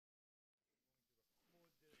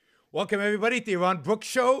Welcome, everybody, to the Yaron Brook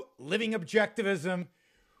Show, Living Objectivism.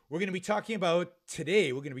 We're going to be talking about,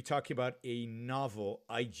 today, we're going to be talking about a novel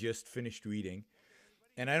I just finished reading.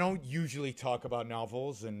 And I don't usually talk about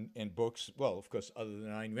novels and books, well, of course, other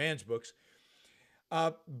than Ayn Rand's books.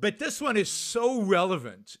 But this one is so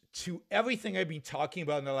relevant to everything I've been talking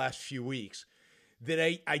about in the last few weeks that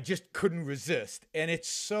I just couldn't resist. And it's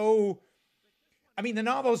so, I mean, the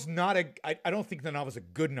novel's not I don't think the novel's a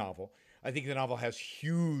good novel. I think the novel has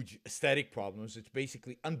huge aesthetic problems. It's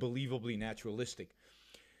basically unbelievably naturalistic.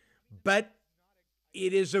 But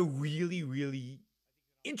it is a really, really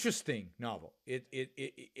interesting novel.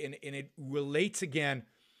 It relates again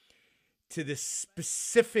to the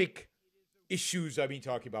specific issues I've been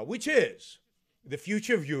talking about, which is the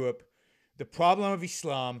future of Europe, the problem of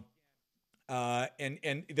Islam,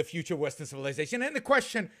 and the future of Western civilization, and the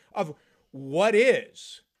question of what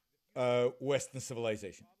is Western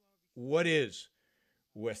civilization. What is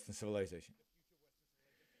Western civilization?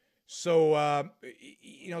 So,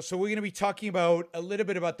 so we're going to be talking about a little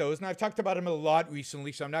bit about those. And I've talked about them a lot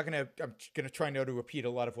recently, so I'm going to try not to repeat a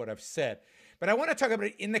lot of what I've said. But I want to talk about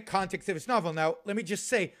it in the context of this novel. Now, let me just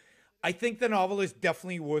say, I think the novel is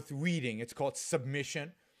definitely worth reading. It's called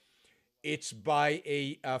Submission. It's by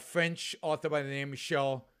a French author by the name of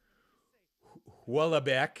Michel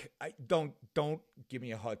Houellebecq. Don't give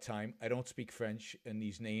me a hard time. I don't speak French, and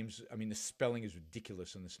these names, I mean, the spelling is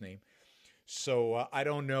ridiculous on this name. So I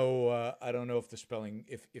don't know if the spelling,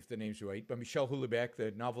 if the name's right. But Michel Houellebecq,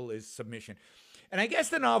 the novel is Submission. And I guess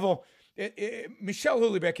the novel, Michel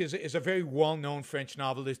Houellebecq is a very well-known French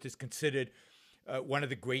novelist. Is considered one of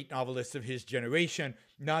the great novelists of his generation,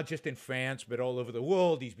 not just in France, but all over the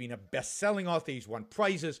world. He's been a best-selling author. He's won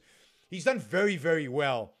prizes. He's done very, very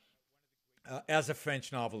well as a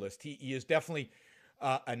French novelist. He is definitely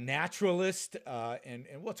a naturalist, and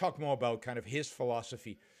we'll talk more about kind of his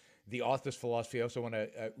philosophy, the author's philosophy. I also want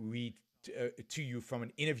to read to you from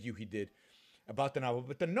an interview he did about the novel.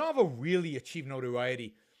 But the novel really achieved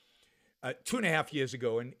notoriety 2.5 years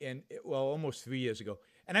ago, and almost 3 years ago.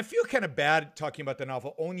 And I feel kind of bad talking about the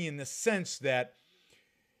novel only in the sense that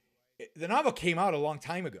the novel came out a long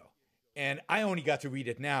time ago, and I only got to read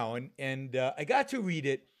it now. And I got to read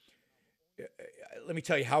it. Let me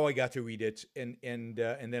tell you how I got to read it, and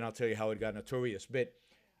then I'll tell you how it got notorious. But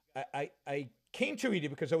I came to read it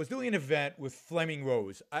because I was doing an event with Fleming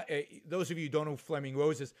Rose. Those of you who don't know who Fleming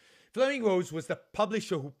Rose is, Fleming Rose was the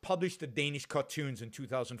publisher who published the Danish cartoons in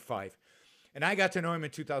 2005. And I got to know him in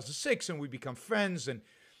 2006, and we become friends, and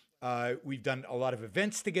we've done a lot of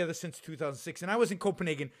events together since 2006. And I was in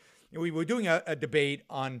Copenhagen, and we were doing a debate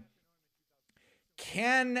on,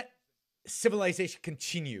 can civilization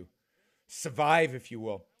continue, survive, if you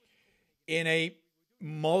will, in a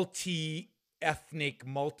multi-ethnic,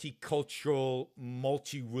 multicultural,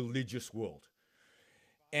 multi-religious world?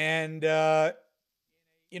 And and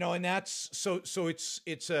that's so it's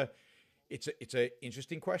an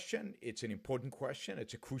interesting question. It's an important question.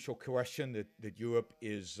 It's a crucial question that Europe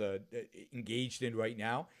is engaged in right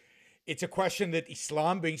now. It's a question that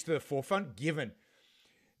Islam brings to the forefront, given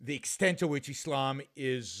the extent to which Islam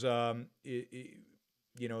is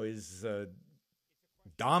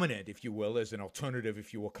dominant, if you will, as an alternative,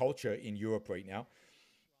 if you will, culture in Europe right now.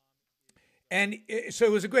 And so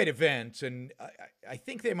it was a great event, and I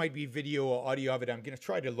think there might be video or audio of it. I'm going to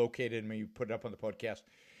try to locate it and maybe put it up on the podcast.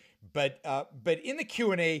 But in the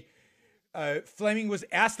Q&A, Fleming was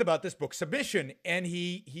asked about this book, Submission, and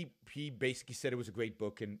he basically said it was a great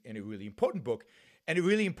book and a really important book, and a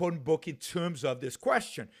really important book in terms of this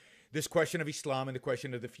question of Islam, and the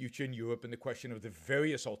question of the future in Europe, and the question of the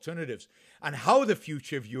various alternatives, and how the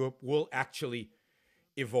future of Europe will actually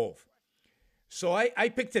evolve. So I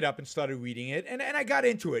picked it up and started reading it, and I got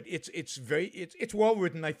into it. It's well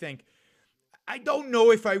written, I think. I don't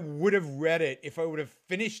know if I would have read it, if I would have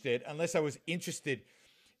finished it, unless I was interested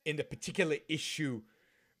in the particular issue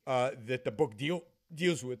that the book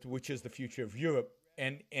deals with, which is the future of Europe.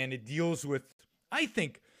 And it deals with, I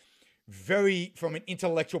think, very from an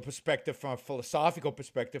intellectual perspective, from a philosophical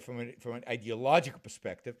perspective, from an ideological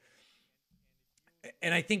perspective.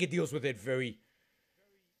 And I think it deals with it very,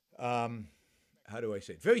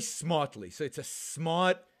 very smartly. So it's a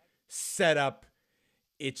smart setup.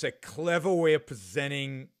 It's a clever way of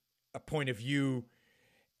presenting a point of view.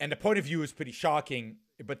 And the point of view is pretty shocking,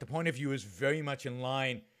 but the point of view is very much in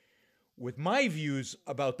line with my views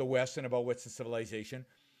about the West and about Western civilization.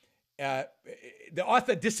 The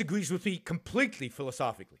author disagrees with me completely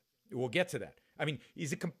philosophically. We'll get to that. I mean,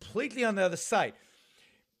 he's completely on the other side.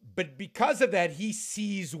 But because of that, he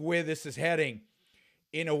sees where this is heading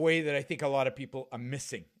in a way that I think a lot of people are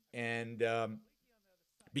missing. And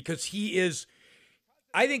because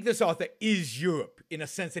I think this author is Europe in a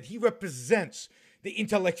sense that he represents the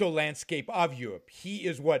intellectual landscape of Europe. He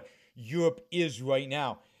is what Europe is right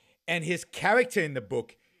now. And his character in the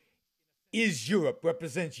book is Europe,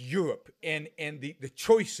 represents Europe, and the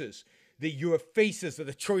choices that Europe faces, or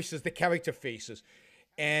the choices the character faces,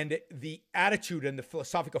 and the attitude and the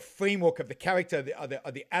philosophical framework of the character,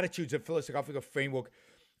 the attitudes and philosophical framework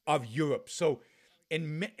of Europe. So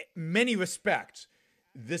in many respects,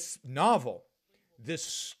 this novel, this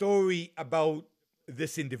story about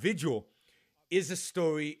this individual, is a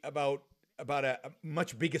story about a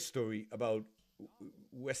much bigger story about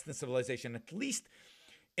Western civilization, at least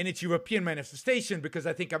in its European manifestation, because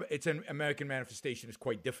I think its American manifestation is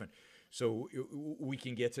quite different. So we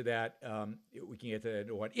can get to that. We can get to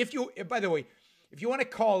that. If you, by the way, if you want to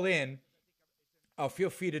call in, feel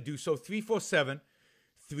free to do so.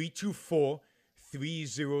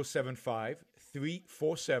 347-324-3075.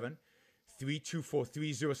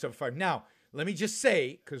 347-324-3075. Now, let me just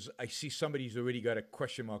say, because I see somebody's already got a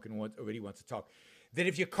question mark and already wants to talk, that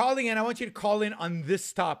if you're calling in, I want you to call in on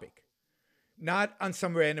this topic, not on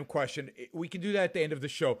some random question. We can do that at the end of the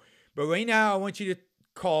show. But right now, I want you to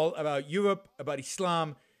call about Europe, about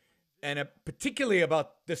Islam, and particularly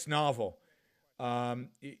about this novel. So I'm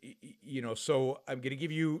going to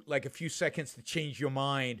give you like a few seconds to change your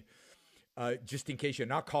mind, just in case you're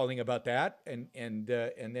not calling about that, and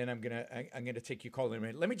then I'm gonna take your call in a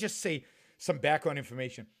minute. Let me just say some background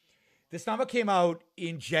information. This novel came out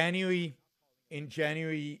on January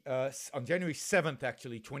 7th,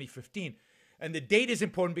 actually, 2015. And the date is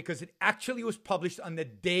important because it actually was published on the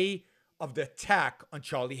day of the attack on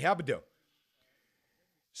Charlie Hebdo.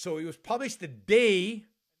 So it was published the day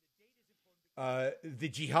the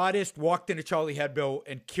jihadists walked into Charlie Hebdo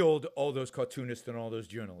and killed all those cartoonists and all those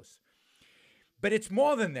journalists. But it's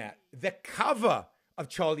more than that. The cover of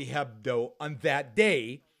Charlie Hebdo on that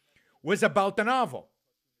day was about the novel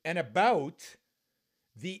and about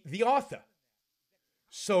the author.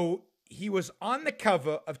 So he was on the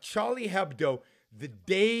cover of Charlie Hebdo the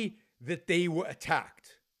day that they were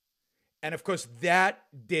attacked. And of course, the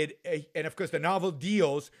novel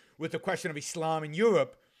deals with the question of Islam in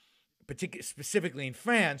Europe, specifically in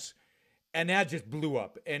France, and that just blew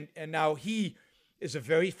up. And now he is a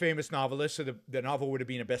very famous novelist, so the novel would have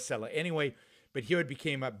been a bestseller anyway, but here it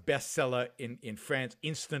became a bestseller in France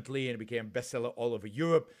instantly, and it became a bestseller all over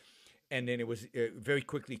Europe. And then it was very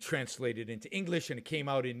quickly translated into English, and it came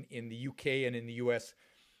out in the UK and in the US,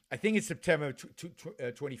 I think in September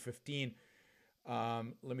 2015.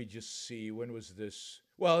 Let me just see, when was this?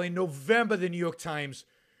 Well, in November, the New York Times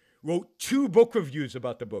wrote 2 book reviews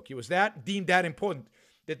about the book. It was deemed that important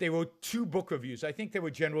that they wrote 2 book reviews. I think they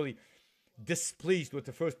were generally displeased with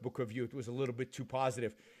the first book review. It was a little bit too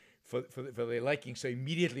positive for their liking. So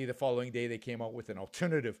immediately the following day, they came out with an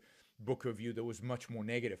alternative book review that was much more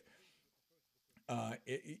negative.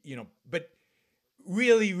 But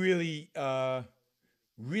really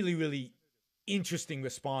interesting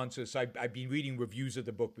responses. I've been reading reviews of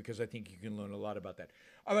the book because I think you can learn a lot about that.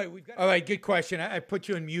 All right, good question. I put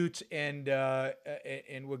you on mute, and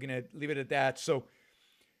we're gonna leave it at that. So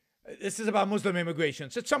this is about Muslim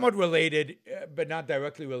immigration. So it's somewhat related, but not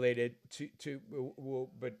directly related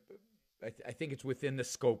but I think it's within the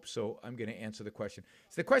scope. So I'm gonna answer the question.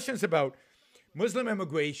 So the question is about Muslim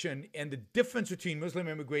immigration and the difference between Muslim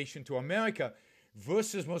immigration to America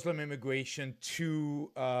versus Muslim immigration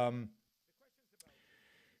to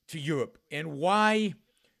Europe, and why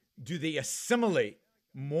do they assimilate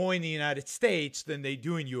more in the United States than they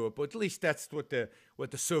do in Europe? Or at least that's what the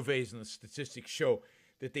surveys and the statistics show,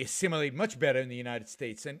 that they assimilate much better in the United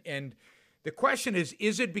States. And the question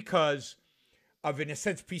is it because of, in a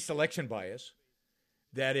sense, pre-selection bias?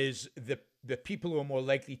 That is, the people who are more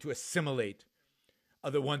likely to assimilate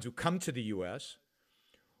are the ones who come to the U.S.,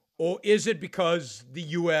 or is it because the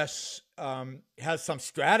U.S. Has some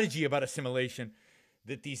strategy about assimilation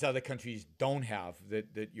that these other countries don't have,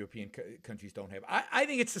 that European countries don't have? I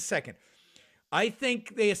think it's the second. I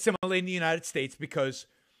think they assimilate in the United States because,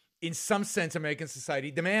 in some sense, American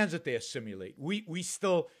society demands that they assimilate. We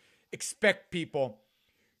still expect people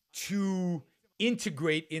to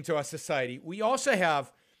integrate into our society. We also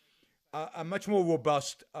have a much more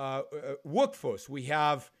robust workforce. We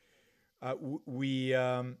have what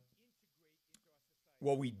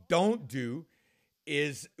we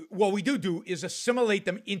do is assimilate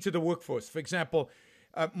them into the workforce. For example,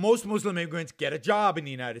 most Muslim immigrants get a job in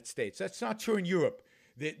the United States. That's not true in Europe.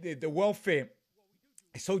 The welfare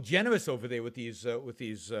is so generous over there with these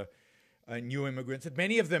new immigrants that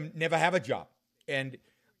many of them never have a job. And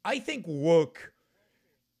I think work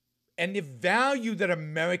and the value that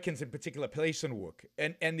Americans in particular place on work,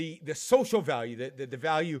 and the social value, the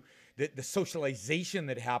value, the socialization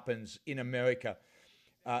that happens in America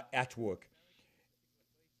at work,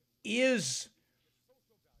 is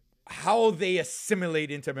how they assimilate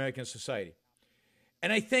into American society.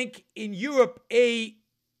 And I think in Europe,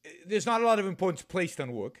 there's not a lot of importance placed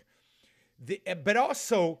on work, but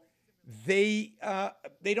also they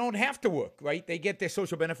don't have to work, right? They get their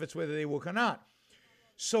social benefits whether they work or not.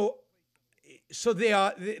 So they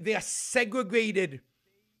are segregated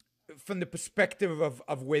from the perspective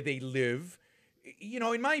of where they live. You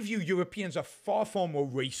know, in my view, Europeans are far more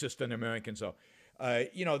racist than Americans are.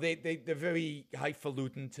 You know, they're very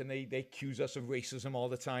highfalutin, and they accuse us of racism all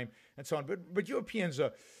the time and so on. But Europeans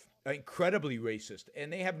are incredibly racist,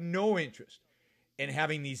 and they have no interest in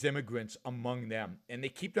having these immigrants among them. And they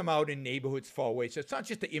keep them out in neighborhoods far away. So it's not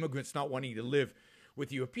just the immigrants not wanting to live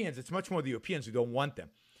with Europeans. It's much more the Europeans who don't want them.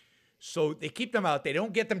 So they keep them out. They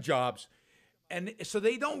don't get them jobs. And so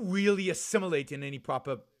they don't really assimilate in any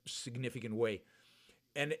proper, significant way.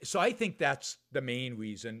 And so I think that's the main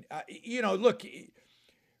reason. You know, look,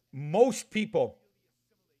 most people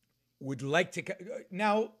would like to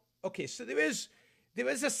now. Okay, so there is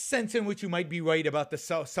a sense in which you might be right about the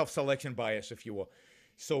self-selection bias, if you will.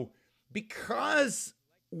 So because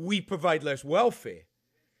we provide less welfare,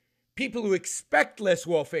 people who expect less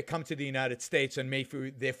welfare come to the United States and may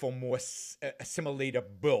therefore more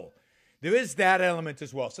assimilatable. There is that element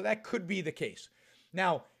as well. So that could be the case.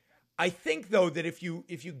 Now, I think, though, that if you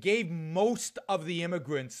gave most of the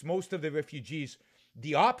immigrants, most of the refugees,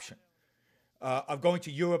 the option of going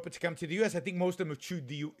to Europe or to come to the U.S., I think most of them would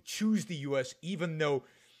choose the U.S., even though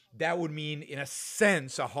that would mean, in a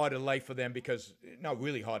sense, a harder life for them, because, not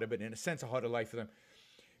really harder, but in a sense, a harder life for them,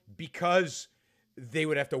 because they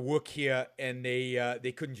would have to work here and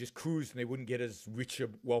they couldn't just cruise and they wouldn't get as rich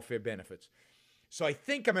welfare benefits. So I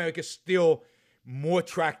think America's still more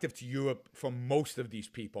attractive to Europe for most of these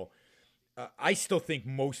people. I still think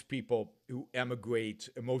most people who emigrate,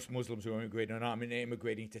 most Muslims who immigrate are not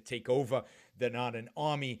immigrating to take over. They're not an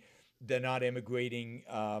army. They're not immigrating.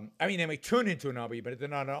 I mean, they may turn into an army, but they're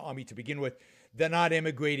not an army to begin with. They're not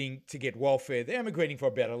immigrating to get welfare. They're immigrating for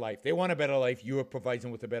a better life. They want a better life. Europe provides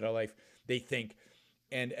them with a better life, they think.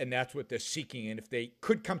 And that's what they're seeking. And if they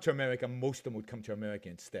could come to America, most of them would come to America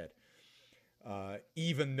instead.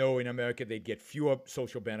 Even though in America they'd get fewer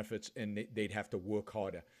social benefits and they'd have to work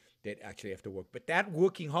harder. They'd actually have to work. But that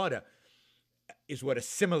working harder is what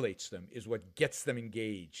assimilates them, is what gets them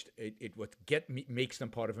engaged. Makes them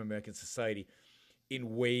part of American society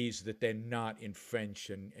in ways that they're not in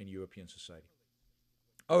French and European society.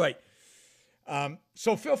 All right.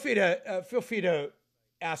 So feel free to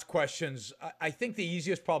ask questions. I think the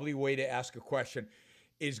easiest probably way to ask a question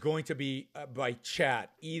is going to be by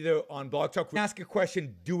chat, either on Blog Talk. Ask a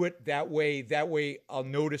question, do it that way. That way I'll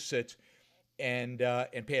notice it and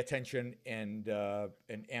pay attention and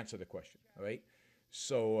answer the question. All right.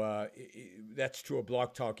 So that's true of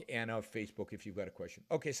Blog Talk and of Facebook if you've got a question.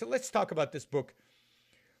 Okay, so let's talk about this book.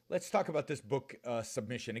 Let's talk about this book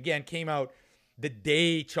submission. Again, came out the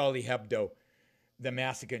day the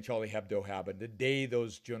massacre in Charlie Hebdo happened, the day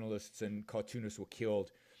those journalists and cartoonists were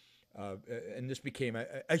killed. And this became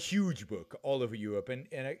a huge book all over Europe. And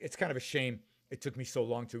it's kind of a shame it took me so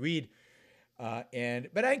long to read.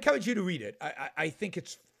 But I encourage you to read it. I think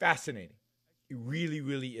it's fascinating. It really,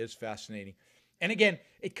 really is fascinating. And again,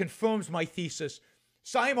 it confirms my thesis.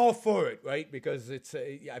 So I'm all for it, right? Because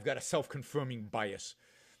I've got a self-confirming bias.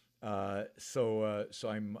 So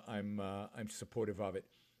I'm supportive of it.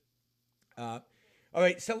 All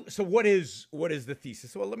right. So what is the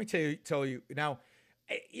thesis? Well, let me tell you now.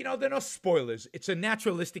 You know, there are no spoilers. It's a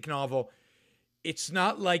naturalistic novel. It's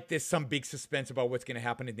not like there's some big suspense about what's going to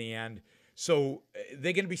happen in the end. So there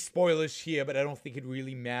are going to be spoilers here, but I don't think it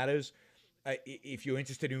really matters. If you're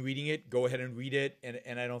interested in reading it, go ahead and read it.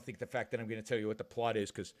 And I don't think the fact that I'm going to tell you what the plot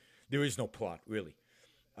is, because there is no plot, really.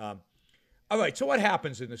 All right, so what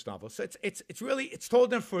happens in this novel? So it's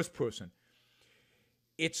told in first person.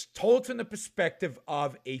 It's told from the perspective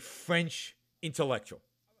of a French intellectual.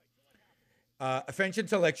 A French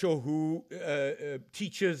intellectual who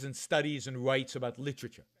teaches and studies and writes about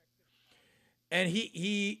literature. And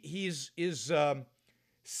his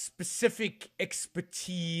specific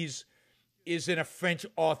expertise is in a French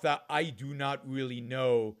author I do not really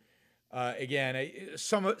know. Again,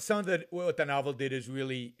 some of what the novel did is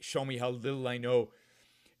really show me how little I know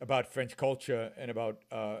about French culture and about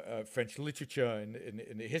French literature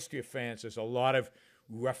and the history of France. There's a lot of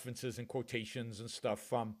references and quotations and stuff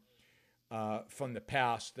from the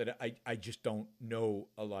past that I just don't know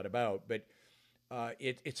a lot about. But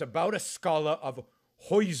It's about a scholar of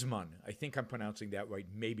Huysman. I think I'm pronouncing that right.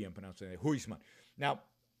 Maybe I'm pronouncing it Huysman. Now,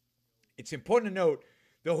 it's important to note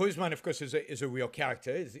that Huysman, of course, is a real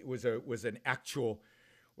character. It was an actual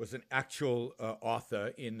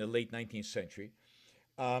author in the late 19th century,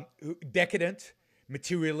 decadent,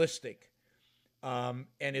 materialistic, and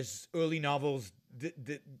his early novels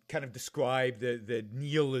kind of describe the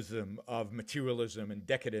nihilism of materialism and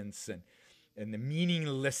decadence and the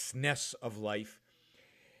meaninglessness of life.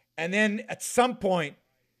 And then at some point,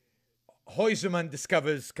 Huysman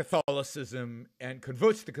discovers Catholicism and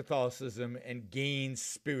converts to Catholicism and gains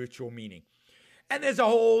spiritual meaning. And there's a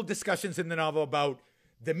whole discussions in the novel about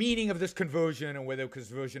the meaning of this conversion and whether it was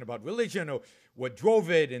conversion about religion or what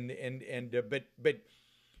drove it. But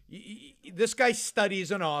this guy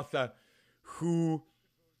studies an author who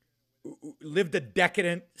lived a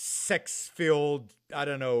decadent, sex-filled,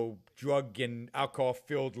 drug and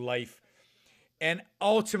alcohol-filled life, and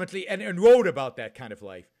ultimately, and wrote about that kind of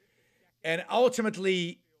life, and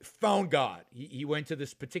ultimately found God. He went to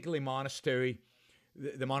this particular monastery,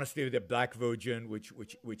 the monastery of the Black Virgin,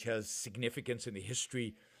 which has significance in the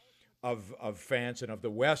history of France and of the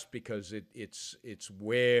West, because it's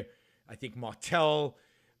where I think Martel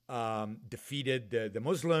defeated the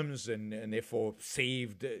Muslims and therefore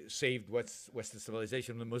saved Western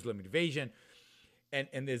civilization from the Muslim invasion.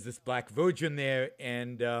 And there's this Black Virgin there,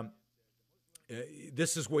 and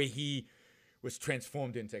this is where he was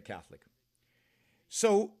transformed into a Catholic.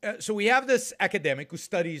 So we have this academic who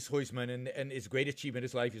studies Huysman, and his great achievement in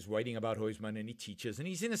his life is writing about Huysman, and he teaches, and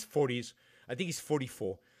he's in his 40s. I think he's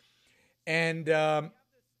 44. And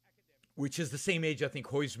which is the same age I think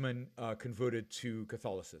Huysman converted to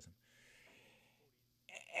Catholicism.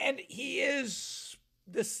 And he is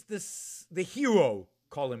the hero,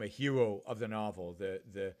 call him a hero of the novel,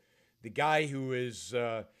 the guy who is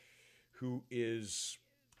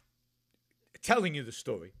telling you the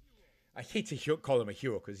story. I hate to call him a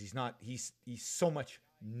hero because he's not. He's so much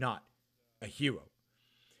not a hero.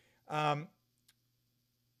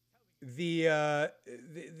 The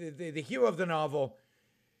hero of the novel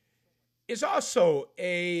is also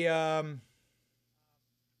a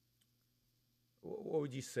what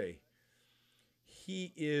would you say?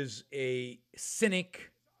 He is a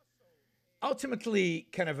cynic. Ultimately,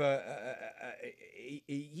 kind of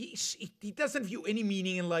he doesn't view any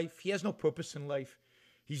meaning in life. He has no purpose in life.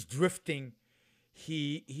 He's drifting.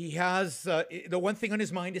 He has the one thing on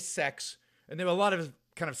his mind is sex, and there are a lot of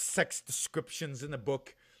kind of sex descriptions in the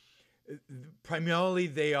book. Primarily,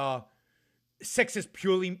 they are sex is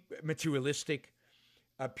purely materialistic,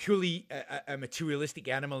 purely a materialistic,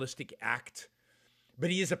 animalistic act, but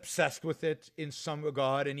he is obsessed with it in some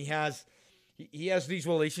regard, and he has these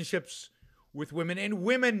relationships with women, and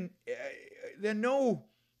women.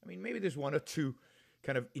 Maybe there's one or two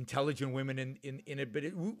kind of intelligent women in it, but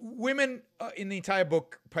women in the entire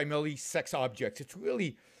book primarily sex objects. It's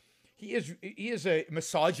really he is a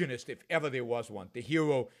misogynist if ever there was one. The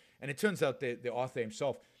hero, and it turns out the author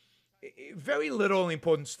himself, very little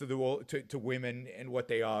importance to women and what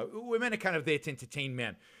they are. Women are kind of there to entertain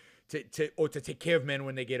men, or to take care of men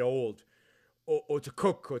when they get old, or to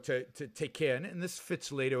cook, or to take care. And this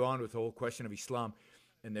fits later on with the whole question of Islam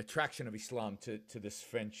and the attraction of Islam to this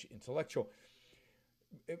French intellectual.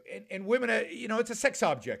 And women are, it's a sex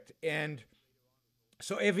object. And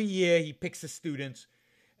so every year he picks a student,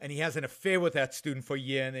 and he has an affair with that student for a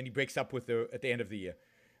year, and then he breaks up with her at the end of the year.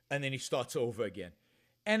 And then he starts over again.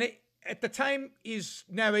 And at the time he's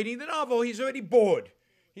narrating the novel, he's already bored.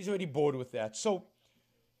 He's already bored with that. So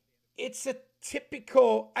it's a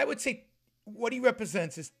typical, I would say, what he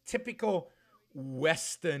represents is typical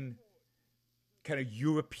Western kind of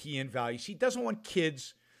European values. He doesn't want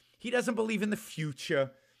kids. He doesn't believe in the future.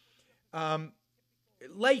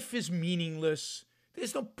 Life is meaningless.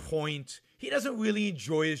 There's no point. He doesn't really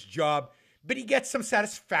enjoy his job, but he gets some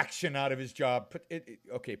satisfaction out of his job.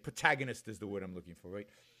 Protagonist is the word I'm looking for, right?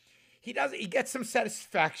 He gets some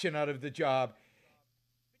satisfaction out of the job.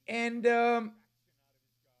 And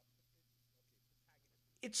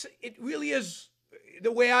it really is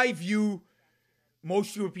the way I view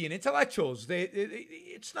most European intellectuals.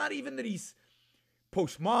 It's not even that he's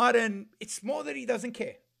postmodern. It's more that he doesn't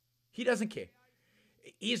care. He doesn't care.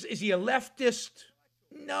 Is he a leftist?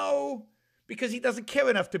 No, because he doesn't care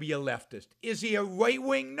enough to be a leftist. Is he a right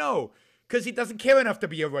wing? No, because he doesn't care enough to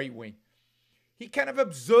be a right wing. He kind of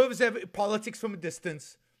observes politics from a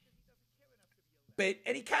distance, and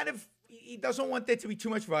he doesn't want there to be too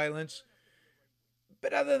much violence.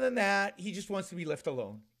 But other than that, he just wants to be left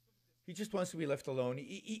alone. He just wants to be left alone.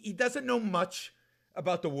 He doesn't know much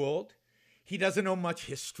about the world. He doesn't know much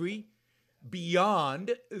history.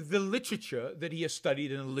 beyond the literature that he has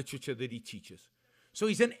studied and the literature that he teaches. So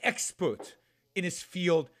he's an expert in his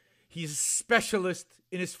field. He's a specialist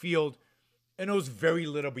in his field and knows very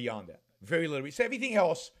little beyond that. Very little. So everything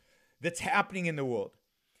else that's happening in the world,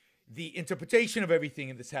 the interpretation of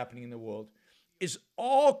everything that's happening in the world, is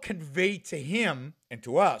all conveyed to him and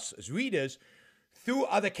to us as readers through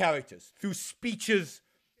other characters, through speeches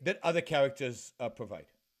that other characters provide.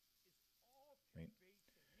 Right?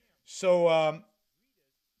 So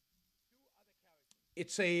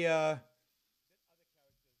it's a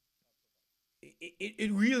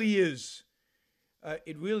it really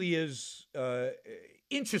is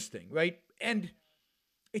interesting, right? And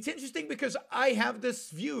it's interesting because I have this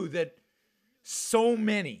view that so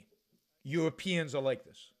many Europeans are like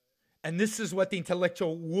this. And this is what the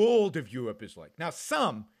intellectual world of Europe is like. Now,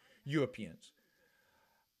 some Europeans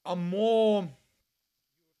are more,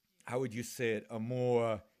 how would you say it, are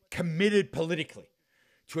more committed politically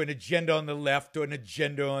to an agenda on the left or an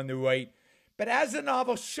agenda on the right. But as the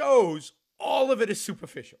novel shows, all of it is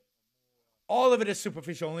superficial. All of it is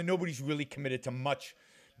superficial, and nobody's really committed to much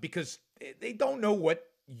because they don't know what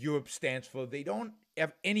Europe stands for. They don't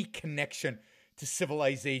have any connection to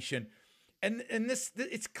civilization. And this,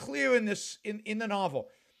 it's clear in the novel.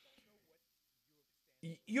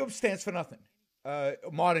 Europe stands for nothing.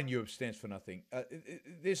 Modern Europe stands for nothing.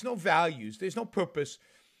 There's no values. There's no purpose.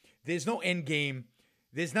 There's no end game.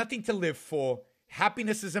 There's nothing to live for.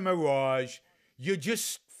 Happiness is a mirage. You're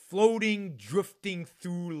just floating, drifting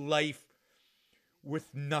through life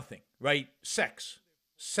with nothing, right? Sex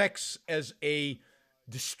as a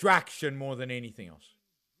distraction more than anything else,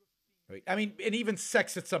 right? I mean, and even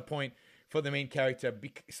sex at some point for the main character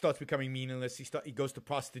starts becoming meaningless. He goes to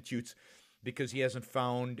prostitutes because he hasn't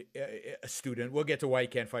found a student. We'll get to why he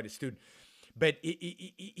can't find a student, but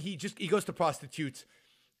he goes to prostitutes,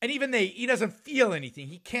 and even he doesn't feel anything.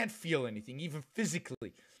 He can't feel anything, even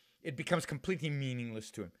physically. It becomes completely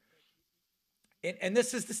meaningless to him. And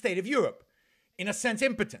this is the state of Europe, in a sense,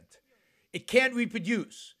 impotent. It can't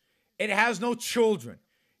reproduce. It has no children.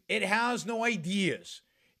 It has no ideas.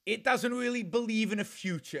 It doesn't really believe in a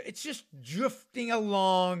future. It's just drifting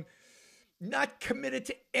along, not committed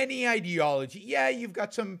to any ideology. Yeah, you've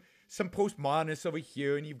got some postmodernists over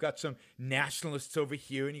here, and you've got some nationalists over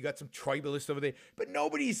here, and you've got some tribalists over there. But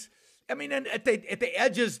nobody's, I mean, at the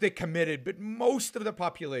edges, they're committed, but most of the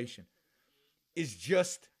population is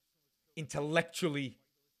just intellectually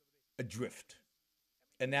adrift.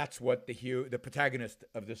 And that's what the protagonist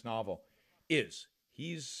of this novel is.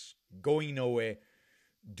 He's going nowhere,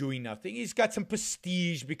 doing nothing. He's got some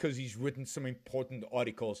prestige because he's written some important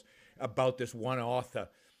articles about this one author,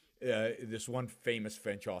 this one famous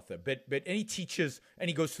French author. And he teaches and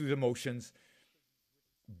he goes through the motions.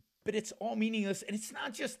 But it's all meaningless. And it's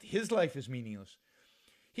not just his life is meaningless.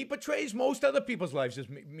 He portrays most other people's lives as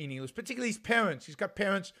meaningless, particularly his parents. He's got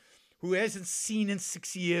parents who he hasn't seen in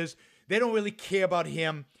 6 years. They don't really care about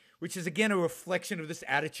him, which is, again, a reflection of this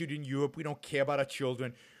attitude in Europe. We don't care about our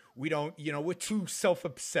children. We don't, we're too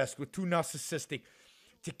self-obsessed. We're too narcissistic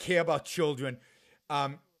to care about children.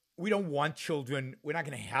 We don't want children. We're not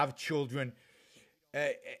going to have children.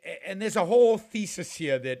 And there's a whole thesis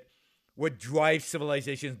here that what drives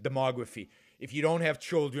civilization is demography. If you don't have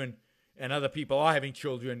children and other people are having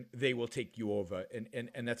children, they will take you over.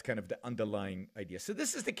 And that's kind of the underlying idea. So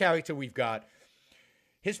this is the character we've got.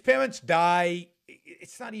 His parents die.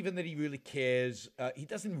 It's not even that he really cares. He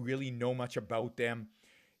doesn't really know much about them.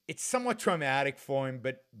 It's somewhat traumatic for him,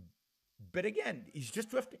 but again, he's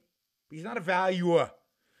just drifting. He's not a valuer.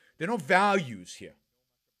 There are no values here.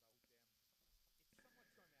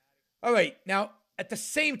 All right, now, at the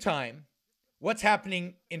same time, what's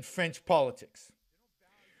happening in French politics?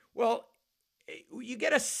 Well, you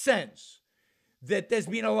get a sense that there's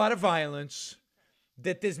been a lot of violence,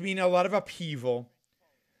 that there's been a lot of upheaval,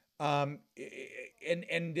 and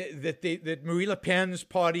that Marie Le Pen's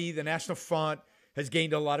party, the National Front, has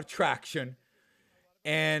gained a lot of traction,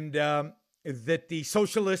 and that the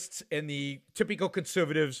socialists and the typical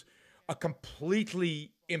conservatives are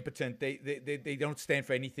completely impotent. They don't stand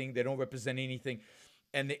for anything. They don't represent anything,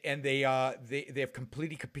 and they have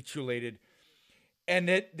completely capitulated. And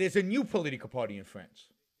that there's a new political party in France,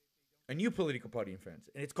 and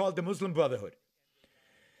it's called the Muslim Brotherhood.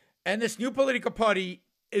 And this new political party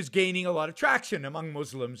is gaining a lot of traction among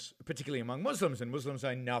Muslims, particularly among Muslims, and Muslims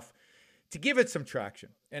are enough to give it some traction.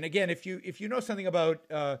 And again, if you know something about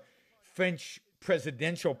French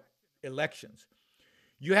presidential elections,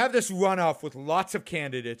 you have this runoff with lots of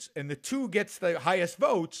candidates, and the two gets the highest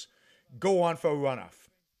votes go on for a runoff.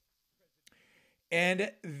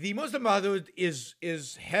 And the Muslim Brotherhood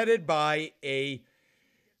is headed by a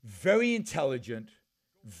very intelligent,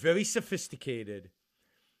 very sophisticated,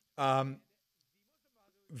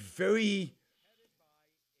 very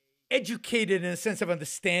educated in a sense of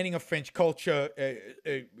understanding of French culture,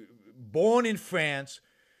 born in France,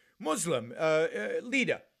 Muslim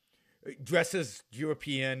leader, dresses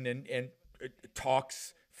European and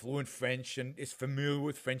talks fluent French and is familiar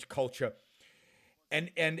with French culture,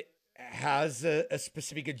 and has a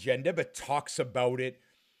specific agenda, but talks about it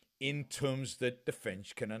in terms that the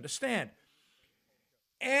French can understand.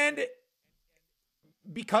 And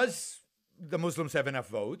because the Muslims have enough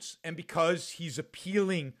votes, and because he's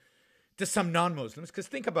appealing to some non-Muslims, because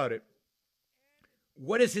think about it,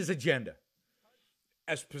 what is his agenda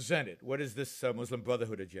as presented? What is this Muslim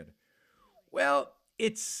Brotherhood agenda? Well,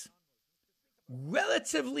 it's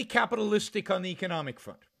relatively capitalistic on the economic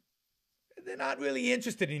front. They're not really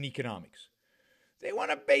interested in economics. They want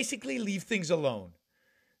to basically leave things alone.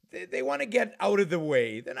 They want to get out of the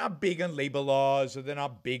way. They're not big on labor laws, or they're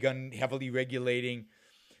not big on heavily regulating.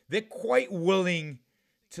 They're quite willing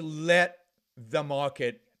to let the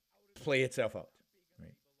market play itself out.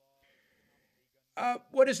 Right?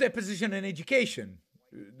 What is their position in education?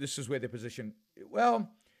 This is where their position, well,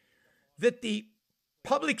 that the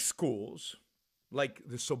public schools, like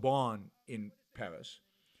the Sorbonne in Paris,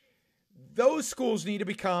 those schools need to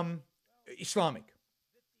become Islamic.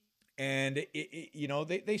 And,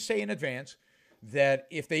 they say in advance that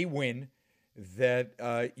if they win,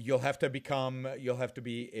 that you'll have to be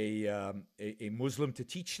a Muslim to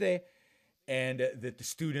teach there, and that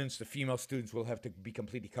the female students will have to be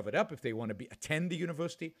completely covered up if they want to attend the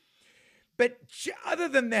university. But other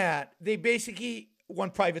than that, they basically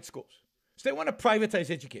want private schools. So they want to privatize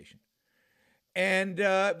education. And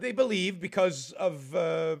they believe because of,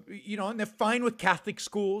 and they're fine with Catholic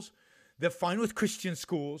schools, they're fine with Christian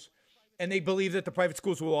schools, and they believe that the private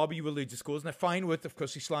schools will all be religious schools, and they're fine with, of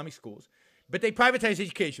course, Islamic schools. But they privatize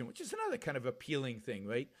education, which is another kind of appealing thing,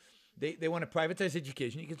 right? They want to privatize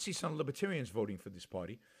education. You can see some libertarians voting for this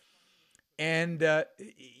party. And,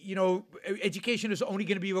 education is only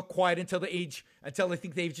going to be required until I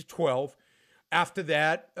think the age of 12. After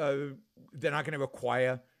that, they're not going to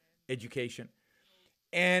require education.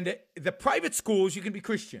 And the private schools, you can be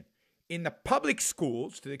Christian. In the public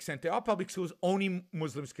schools, to the extent there are public schools, only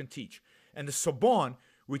Muslims can teach. And the Sorbonne,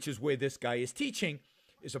 which is where this guy is teaching,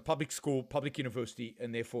 is a public school, public university,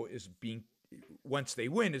 and therefore once they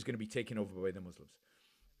win, is going to be taken over by the Muslims.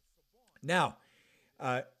 Now,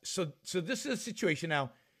 so this is a situation.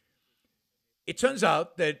 Now, it turns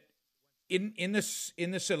out that in this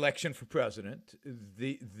election for president,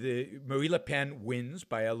 the Marine Le Pen wins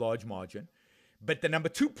by a large margin. But the number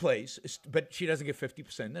 2 place, but she doesn't get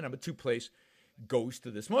 50%. The number 2 place goes to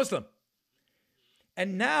this Muslim.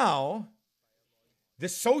 And now the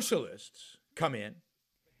socialists come in.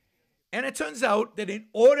 And it turns out that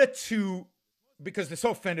because they're so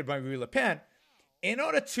offended by Marie Le Pen, in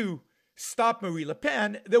order to stop Marie Le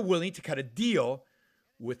Pen, they're willing to cut a deal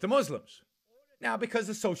with the Muslims. Now, because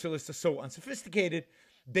the socialists are so unsophisticated,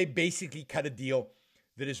 they basically cut a deal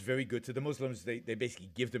that is very good to the Muslims. They basically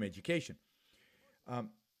give them education.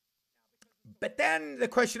 But then the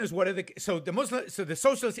question is, so the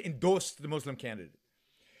socialists endorsed the Muslim candidate.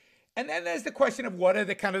 And then there's the question of what are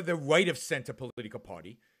the right of center political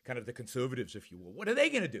party, kind of the conservatives, if you will. What are they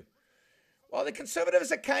going to do? Well, the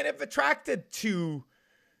conservatives are kind of attracted to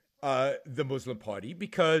the Muslim party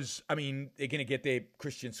because, they're going to get their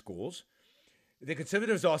Christian schools. The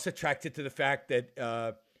conservatives are also attracted to the fact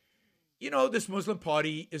that, this Muslim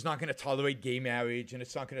party is not going to tolerate gay marriage, and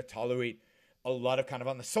it's not going to tolerate a lot of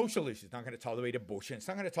on the social issues. It's not going to tolerate abortion. It's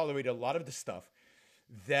not going to tolerate a lot of the stuff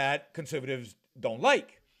that conservatives don't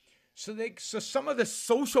like. So some of the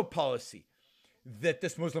social policy that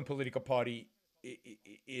this Muslim political party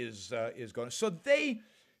is going. So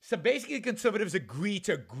basically conservatives agree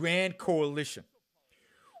to a grand coalition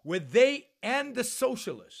where they and the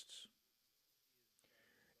socialists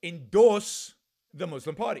endorse the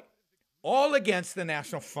Muslim party, all against the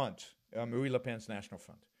National Front, Marie Le Pen's National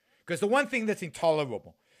Front. Because the one thing that's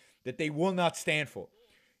intolerable, that they will not stand for,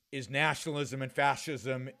 is nationalism and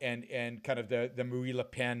fascism and kind of the Marie Le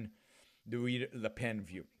Pen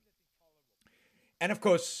view. And of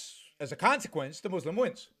course, as a consequence, the Muslim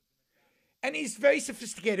wins. And he's very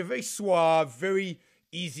sophisticated, very suave, very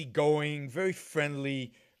easygoing, very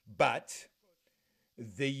friendly. But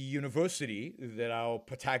the university that our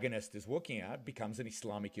protagonist is working at becomes an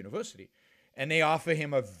Islamic university. And they offer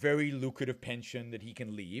him a very lucrative pension that he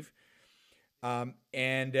can leave.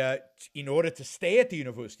 And in order to stay at the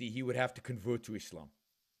university, he would have to convert to Islam.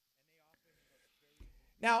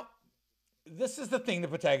 Now, this is the thing the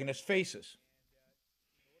protagonist faces.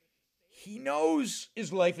 He knows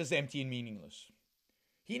his life is empty and meaningless.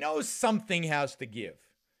 He knows something has to give.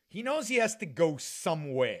 He knows he has to go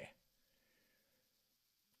somewhere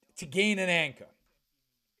to gain an anchor.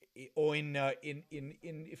 Or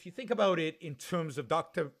if you think about it in terms of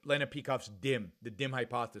Dr. Leonard Peikoff's DIM, the DIM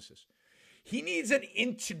hypothesis, he needs an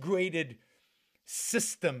integrated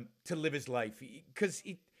system to live his life because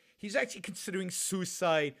he's actually considering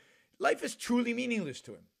suicide. Life is truly meaningless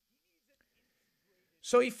to him.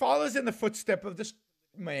 So he follows in the footsteps of this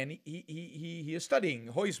man. He is studying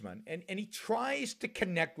Huysman, and he tries to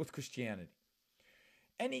connect with Christianity.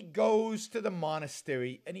 And he goes to the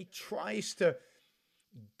monastery, and he tries to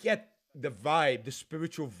get the vibe, the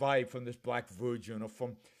spiritual vibe from this black virgin or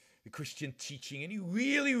from the Christian teaching. And he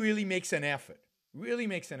really, really makes an effort,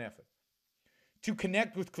 to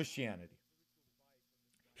connect with Christianity.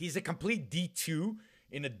 He's a complete D2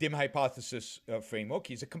 in a dim hypothesis framework.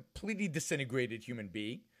 He's a completely disintegrated human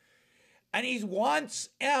being. And he wants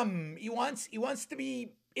to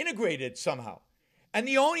be integrated somehow. And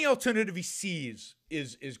the only alternative he sees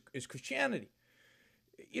is Christianity.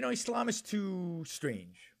 You know, Islam is too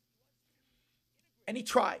strange. And he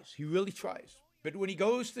tries. He really tries. But when he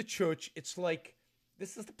goes to church, it's like,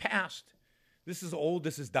 this is the past. This is old.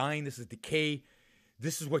 This is dying. This is decay.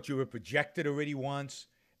 This is what you were projected already once.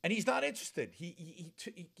 And he's not interested. He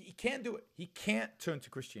can't do it. He can't turn to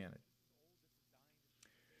Christianity.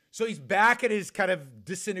 So he's back at his kind of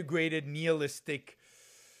disintegrated, nihilistic,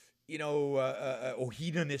 or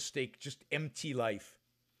hedonistic, just empty life.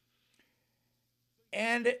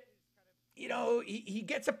 And, he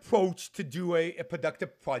gets approached to do a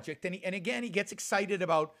productive project. And again, he gets excited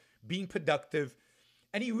about being productive.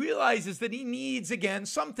 And he realizes that he needs, again,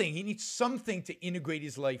 something. He needs something to integrate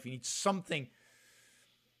his life. He needs something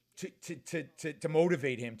to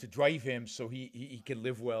motivate him, to drive him so he can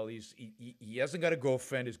live well. He hasn't got a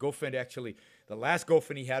girlfriend. His girlfriend, actually, the last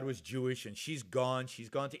girlfriend he had was Jewish, and she's gone. She's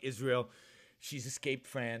gone to Israel. She's escaped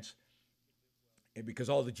France. And because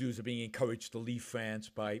all the Jews are being encouraged to leave France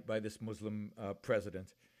by this Muslim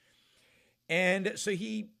president. And so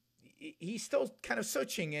he's still kind of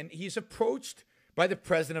searching, and he's approached by the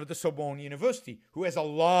president of the Sorbonne University, who has a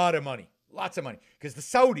lot of money, lots of money, because the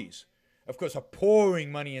Saudis, of course, are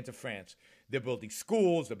pouring money into France. They're building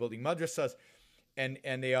schools, they're building madrasas, and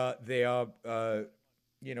they have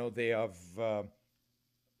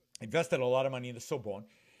invested a lot of money in the Sorbonne.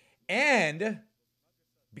 And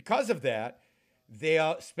because of that, they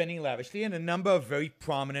are spending lavishly, and a number of very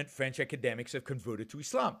prominent French academics have converted to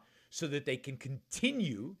Islam so that they can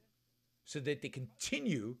continue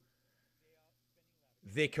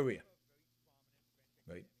their career.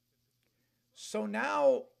 Right? So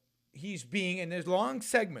now and there's long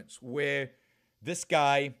segments where this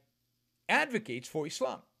guy advocates for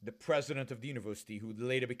Islam, the president of the university, who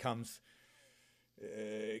later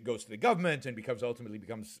goes to the government and ultimately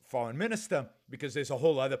becomes foreign minister, because there's a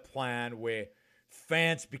whole other plan where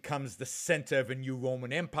France becomes the center of a new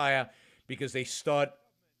Roman Empire, because they start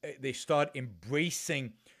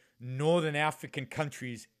embracing Northern African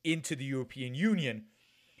countries into the European Union,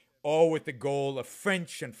 all with the goal of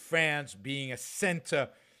French and France being a center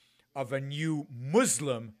of a new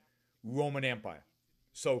Muslim Roman Empire.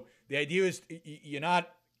 So the idea is you're not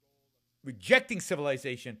rejecting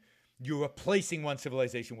civilization, you're replacing one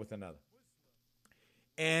civilization with another.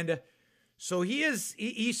 And so he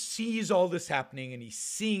sees all this happening, and he's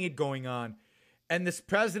seeing it going on, and this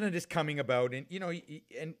president is coming about,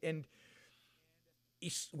 and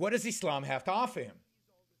what does Islam have to offer him?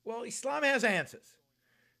 Well, Islam has answers.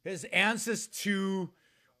 There's answers to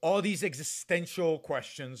all these existential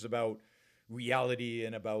questions about reality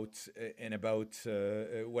and about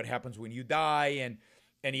what happens when you die,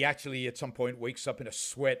 and he actually at some point wakes up in a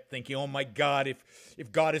sweat thinking, oh my God,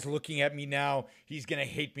 if God is looking at me now, he's going to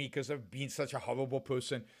hate me because I've been such a horrible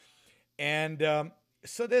person. And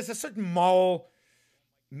so there's a certain moral,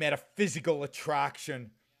 metaphysical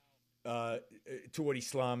attraction to what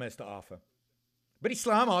Islam has to offer. But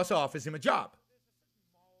Islam also offers him a job.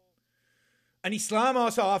 And Islam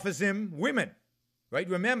also offers him women, right?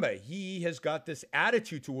 Remember, he has got this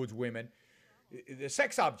attitude towards women, the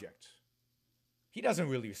sex objects. He doesn't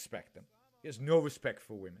really respect them. He has no respect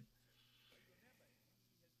for women.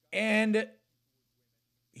 And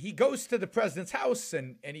he goes to the president's house,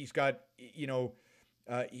 and he's got,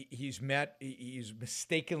 he's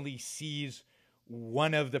mistakenly sees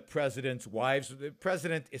one of the president's wives. The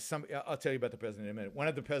president is I'll tell you about the president in a minute. One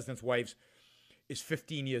of the president's wives is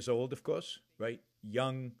 15 years old, of course, right?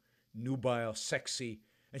 Young, nubile, sexy.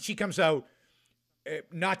 And she comes out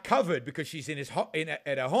not covered because she's in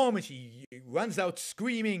at her home, and she runs out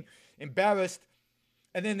screaming, embarrassed.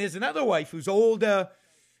 And then there's another wife who's older,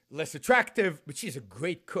 less attractive, but she's a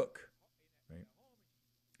great cook. Right?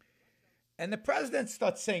 And the president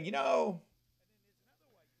starts saying, you know,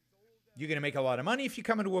 you're going to make a lot of money if you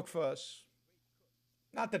come and work for us.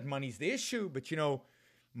 Not that money's the issue, but, you know,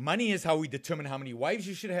 money is how we determine how many wives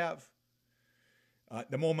you should have.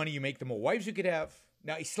 The more money you make, the more wives you could have.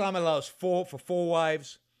 Now, Islam allows four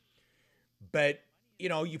wives, but, you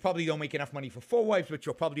know, you probably don't make enough money for 4 wives, but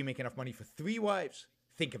you'll probably make enough money for 3 wives.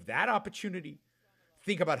 Think of that opportunity.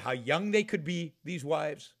 Think about how young they could be, these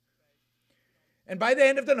wives. And by the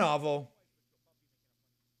end of the novel,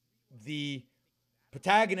 the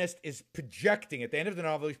protagonist is projecting, at the end of the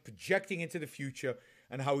novel, he's projecting into the future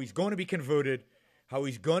and how he's going to be converted, how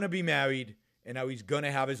he's going to be married, and how he's going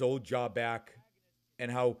to have his old job back,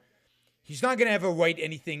 and how he's not going to ever write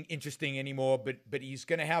anything interesting anymore, but he's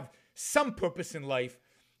going to have some purpose in life,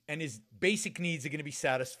 and his basic needs are going to be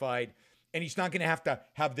satisfied, and he's not going to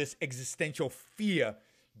have this existential fear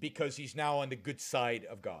because he's now on the good side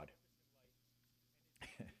of God.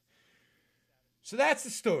 So that's the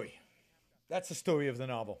story. That's the story of the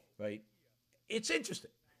novel, right? It's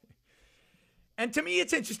interesting. And to me,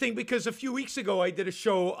 it's interesting because a few weeks ago, I did a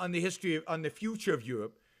show on on the future of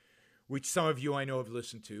Europe, which some of you I know have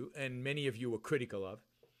listened to, and many of you were critical of,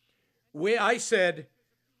 where I said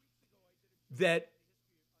that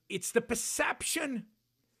it's the perception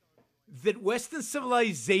that Western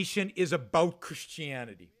civilization is about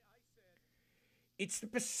Christianity. It's the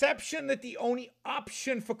perception that the only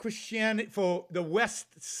option for Christianity, for the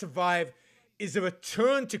West to survive, is a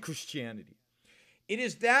return to Christianity. It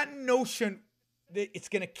is that notion that it's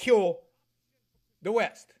going to kill the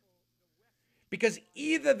West. Because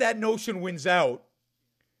either that notion wins out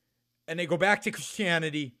and they go back to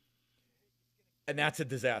Christianity and that's a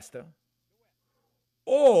disaster,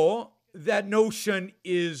 or that notion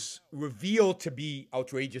is revealed to be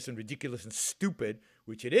outrageous and ridiculous and stupid,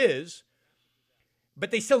 which it is,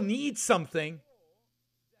 but they still need something,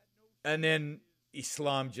 and then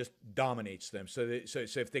Islam just dominates them. So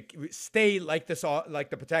if they stay like this, like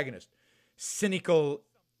the protagonist, cynical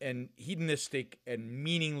and hedonistic and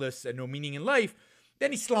meaningless and no meaning in life,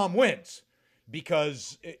 then Islam wins,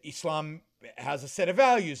 because Islam has a set of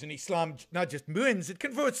values, and Islam not just wins, it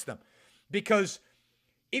converts them. Because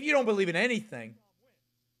if you don't believe in anything,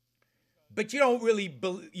 but you don't really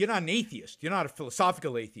you're not an atheist, you're not a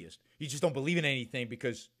philosophical atheist, you just don't believe in anything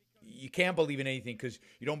because you can't believe in anything because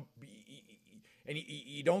you don't, and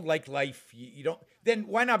you don't like life, you don't, then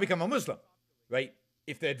why not become a Muslim, right?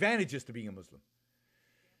 If the advantage is to being a Muslim.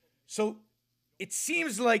 So it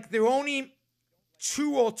seems like there are only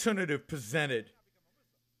 2 alternatives presented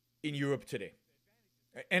in Europe today.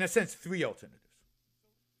 In a sense, 3 alternatives.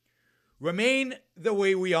 Remain the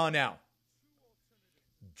way we are now.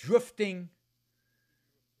 Drifting,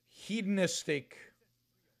 hedonistic,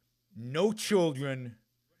 no children,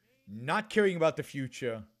 not caring about the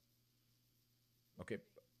future. Okay,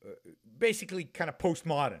 basically kind of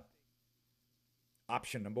postmodern.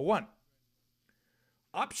 Option number 1.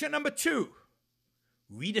 Option number 2,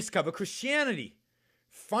 rediscover Christianity.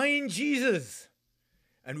 Find Jesus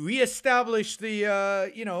and reestablish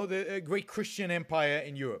the great Christian empire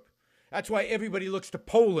in Europe. That's why everybody looks to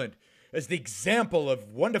Poland as the example of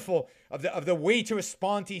the way to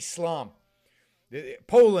respond to Islam.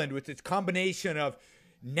 Poland, with its combination of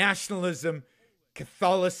nationalism,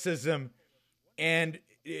 Catholicism, and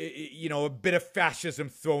a bit of fascism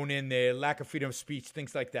thrown in there, lack of freedom of speech,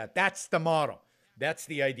 things like that. That's the model. That's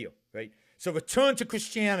the ideal, right? So return to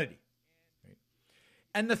Christianity. Right?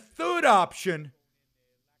 And the third option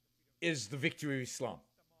is the victory of Islam.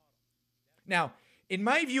 Now, in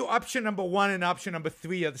my view, option number 1 and option number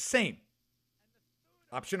 3 are the same.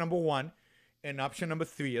 Option number 1 and option number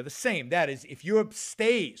 3 are the same. That is, if Europe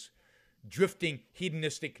stays drifting,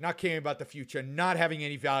 hedonistic, not caring about the future, not having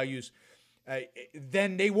any values,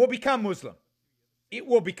 then they will become Muslim. It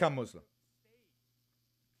will become Muslim.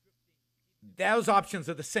 Those options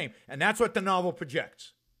are the same. And that's what the novel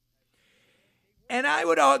projects. And I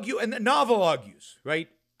would argue, and the novel argues, right?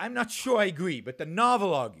 I'm not sure I agree, but the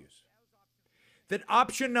novel argues that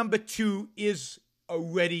option number 2 is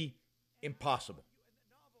already impossible.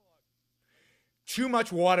 Too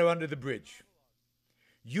much water under the bridge.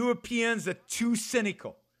 Europeans are too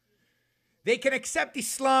cynical. They can accept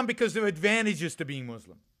Islam because there are advantages to being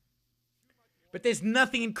Muslim. But there's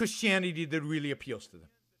nothing in Christianity that really appeals to them.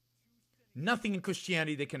 Nothing in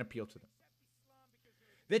Christianity that can appeal to them.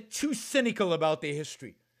 They're too cynical about their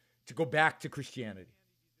history to go back to Christianity.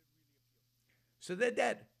 So they're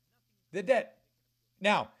dead. They're dead.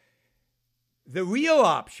 Now, the real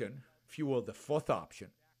option, if you will, the fourth option,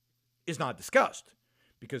 is not discussed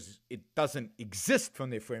because it doesn't exist from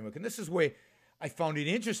their framework. And this is where I found it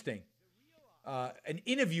interesting, an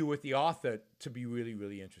interview with the author to be really,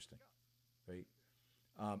 really interesting, right?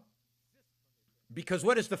 Because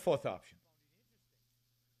what is the fourth option?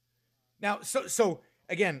 Now, so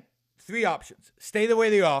again, three options. Stay the way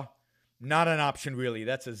they are, not an option really.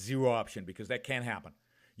 That's a zero option because that can't happen.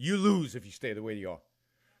 You lose if you stay the way you are.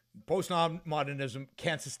 Postmodernism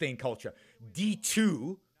can't sustain culture.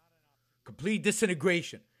 D2, complete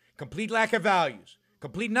disintegration, complete lack of values,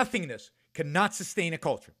 complete nothingness, cannot sustain a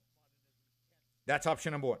culture. That's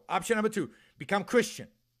option number one. Option number two, become Christian.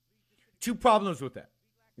 Two problems with that.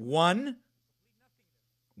 One,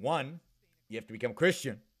 you have to become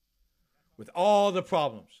Christian with all the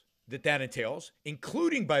problems that entails,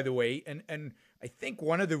 including, by the way, and I think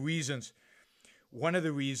one of the reasons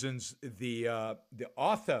the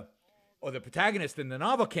author or the protagonist in the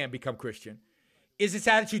novel can't become Christian is its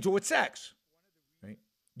attitude towards sex. Right?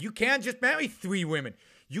 You can't just marry 3 women.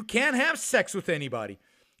 You can't have sex with anybody.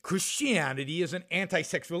 Christianity is an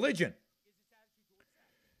anti-sex religion.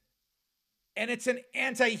 And it's an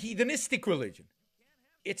anti-hedonistic religion.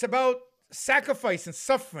 It's about sacrifice and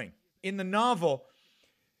suffering. In the novel,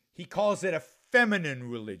 he calls it a feminine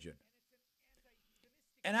religion.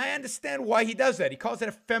 And I understand why he does that. He calls it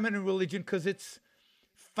a feminine religion because it's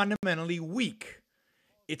fundamentally weak.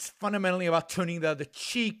 It's fundamentally about turning the other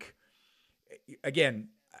cheek. Again,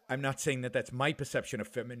 I'm not saying that that's my perception of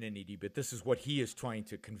femininity, but this is what he is trying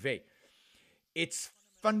to convey. It's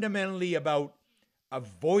fundamentally about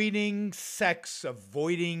avoiding sex,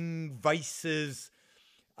 avoiding vices,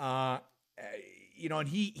 and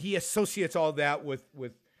he associates all that with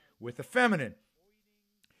the feminine.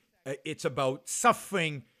 It's about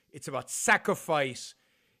suffering. It's about sacrifice.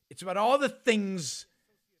 It's about all the things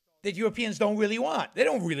that Europeans don't really want. They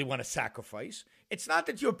don't really want to sacrifice. It's not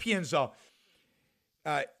that Europeans are,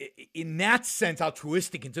 in that sense,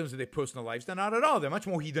 altruistic in terms of their personal lives. They're not at all. They're much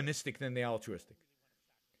more hedonistic than they're altruistic.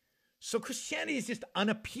 So Christianity is just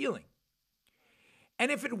unappealing.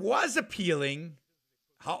 And if it was appealing,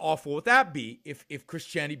 how awful would that be if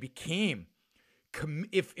Christianity became,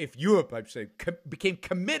 if Europe, I'd say, became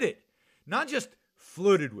committed, not just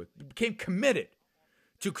flirted with, but became committed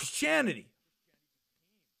to Christianity.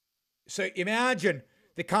 So imagine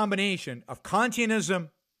the combination of Kantianism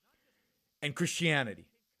and Christianity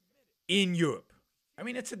in Europe. I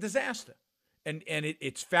mean, it's a disaster. And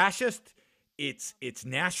it's fascist, it's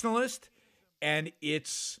nationalist, and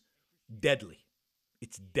it's deadly.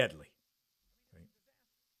 It's deadly.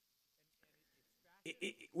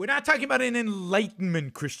 We're not talking about an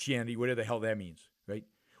Enlightenment Christianity, whatever the hell that means, right?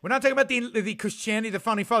 We're not talking about the Christianity of the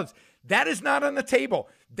Founding Fathers. That is not on the table.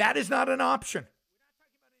 That is not an option.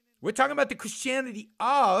 We're talking about the Christianity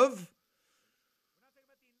of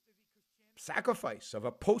sacrifice, of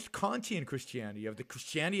a post-Kantian Christianity, of the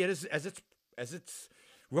Christianity as it's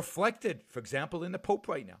reflected, for example, in the Pope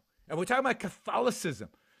right now. And we're talking about Catholicism,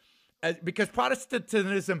 because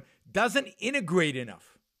Protestantism doesn't integrate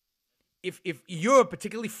enough. If Europe,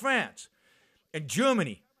 particularly France and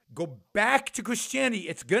Germany, go back to Christianity,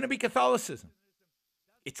 it's going to be Catholicism.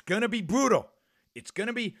 It's going to be brutal. It's going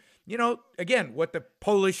to be, again, what the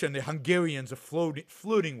Polish and the Hungarians are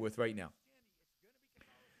flirting with right now.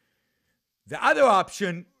 The other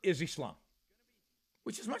option is Islam,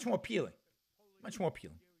 which is much more appealing. Much more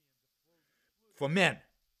appealing. For men.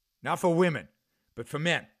 Not for women, but for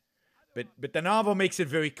men. But the novel makes it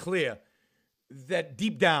very clear that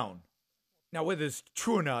deep down, now whether it's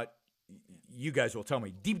true or not, you guys will tell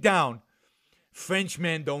me, deep down, French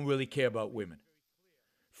men don't really care about women.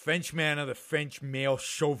 French men are the French male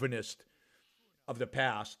chauvinist of the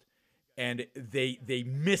past, and they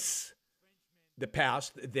miss the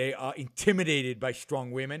past. They are intimidated by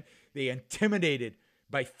strong women. They're intimidated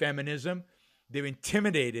by feminism. They're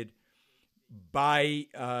intimidated by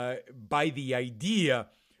the idea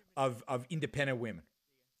of independent women.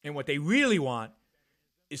 And what they really want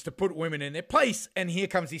is to put women in their place, and here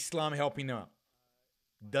comes Islam helping them out.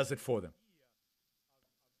 Does it for them.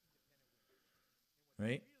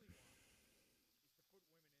 Right?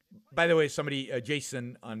 By the way, somebody,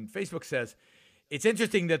 Jason on Facebook says, it's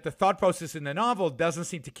interesting that the thought process in the novel doesn't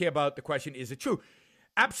seem to care about the question, is it true?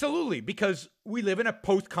 Absolutely, because we live in a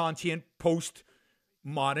post-Kantian,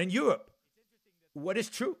 post-modern Europe. What is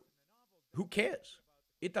true? Who cares?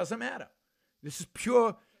 It doesn't matter. This is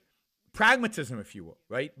pure pragmatism, if you will,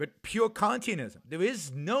 right? But pure Kantianism. There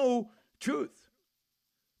is no truth.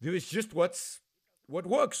 There is just what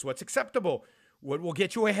works, what's acceptable, What will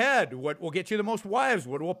get you ahead? What will get you the most wives?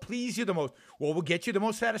 What will please you the most? What will get you the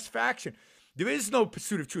most satisfaction? There is no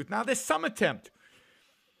pursuit of truth. Now, there's some attempt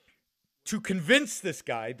to convince this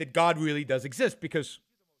guy that God really does exist because,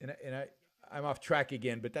 I'm off track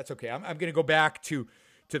again, but that's okay. I'm going to go back to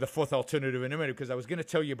the fourth alternative in a minute because I was going to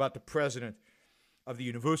tell you about the president of the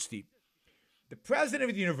university. The president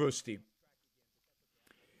of the university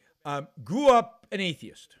grew up an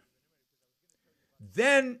atheist,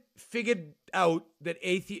 then figured out that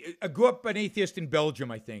grew up an atheist in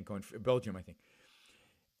Belgium, I think,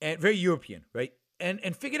 and very European, right?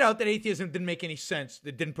 And figured out that atheism didn't make any sense,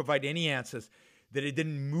 that didn't provide any answers, that it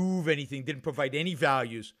didn't move anything, didn't provide any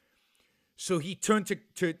values. So he turned to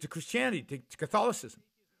Christianity, to Catholicism.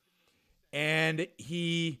 And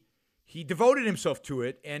he devoted himself to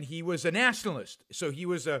it, and he was a nationalist. So he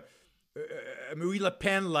was a Marie Le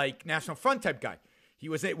Pen-like National Front type guy. He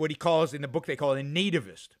was what he calls, in the book, they call it a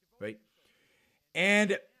nativist, right?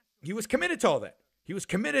 And he was committed to all that. He was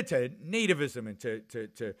committed to nativism and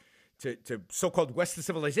to so-called Western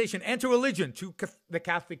civilization and to religion, to the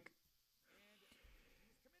Catholic.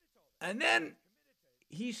 And then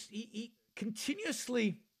he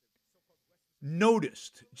continuously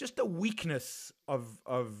noticed just the weakness of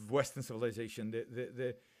Western civilization,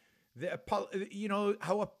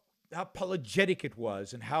 how apologetic it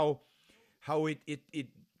was, and how it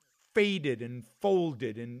faded and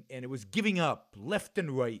folded, and it was giving up left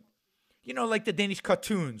and right. Like the Danish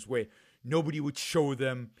cartoons where nobody would show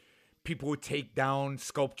them. People would take down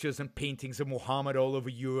sculptures and paintings of Muhammad all over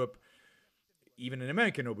Europe. Even in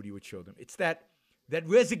America, nobody would show them. It's that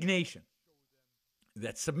resignation,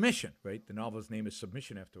 that submission, right? The novel's name is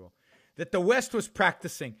Submission, after all. That the West was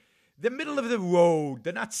practicing. The middle of the road.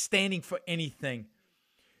 They're not standing for anything.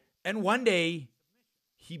 And one day,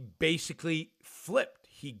 he basically flipped.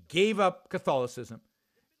 He gave up Catholicism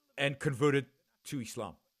and converted to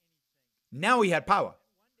Islam. Now he had power.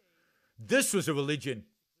 This was a religion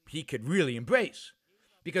he could really embrace.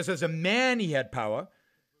 Because as a man, he had power,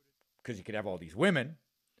 because he could have all these women.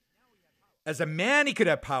 As a man, he could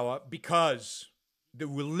have power because the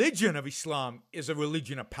religion of Islam is a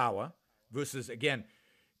religion of power versus, again,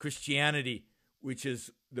 Christianity, which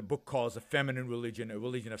is the book calls a feminine religion, a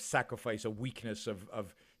religion of sacrifice, a weakness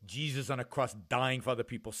of Jesus on a cross dying for other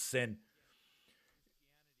people's sin.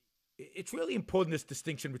 It's really important, this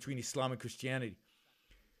distinction between Islam and Christianity.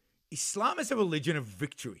 Islam is a religion of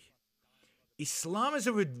victory. Islam is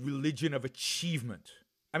a religion of achievement.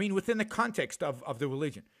 I mean, within the context of the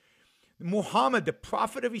religion. Muhammad, the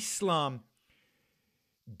prophet of Islam,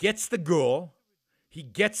 gets the girl, he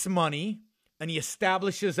gets money, and he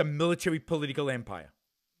establishes a military political empire.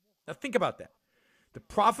 Now think about that. The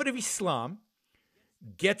prophet of Islam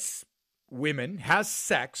gets women, has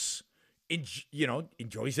sex,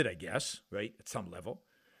 enjoys it, I guess, right, at some level,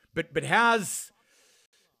 but has,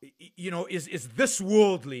 is this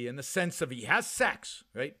worldly in the sense of he has sex,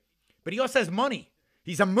 right? But he also has money.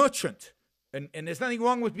 He's a merchant. And there's nothing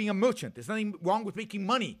wrong with being a merchant. There's nothing wrong with making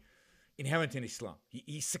money inherent in Islam.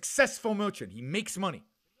 He's a successful merchant. He makes money.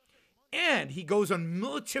 And he goes on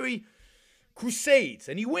military crusades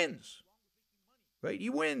and he wins. Right? He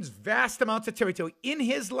wins vast amounts of territory in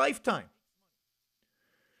his lifetime.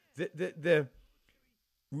 The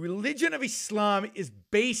religion of Islam is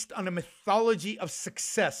based on a mythology of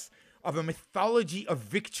success, of a mythology of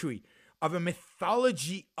victory, of a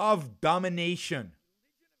mythology of domination.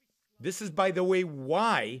 This is, by the way,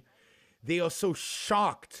 why they are so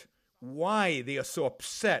shocked, why they are so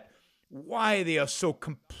upset, why they are so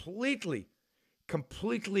completely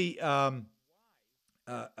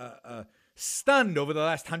stunned over the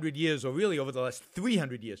last 100 years, or really over the last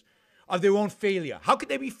 300 years, of their own failure. How could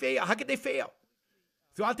they fail? How could they fail?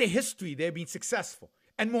 Throughout their history, they've been successful.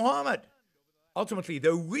 And Muhammad, ultimately,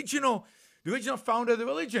 the original founder of the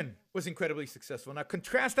religion, was incredibly successful. Now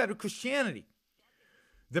contrast that with Christianity.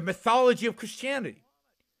 The mythology of Christianity.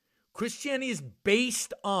 Christianity is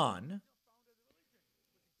based on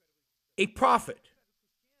a prophet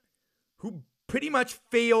who pretty much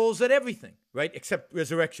fails at everything, right? Except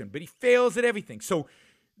resurrection. But he fails at everything. So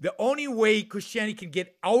the only way Christianity can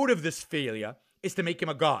get out of this failure is to make him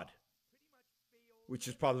a god, which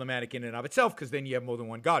is problematic in and of itself, because then you have more than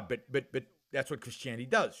one god. But that's what Christianity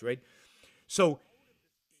does, right? So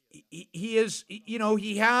he is,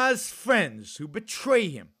 he has friends who betray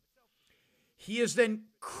him. He is then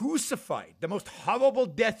crucified, the most horrible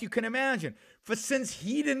death you can imagine, for sins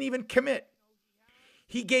he didn't even commit.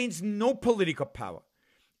 He gains no political power.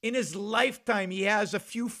 In his lifetime, he has a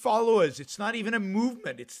few followers. It's not even a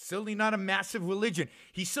movement. It's certainly not a massive religion.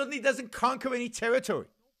 He certainly doesn't conquer any territory.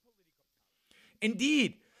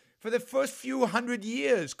 Indeed, For the first few hundred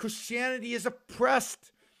years, Christianity is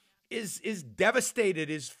oppressed, is devastated,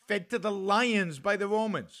 is fed to the lions by the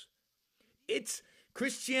Romans.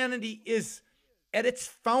 Christianity is, at its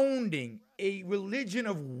founding, a religion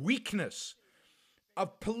of weakness,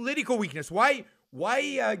 of political weakness. Why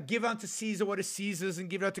give unto Caesar what is Caesar's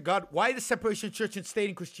and give it unto God? Why the separation of church and state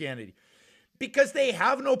in Christianity? Because they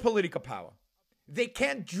have no political power. They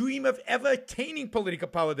can't dream of ever attaining political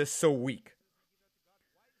power. They're so weak.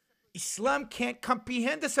 Islam can't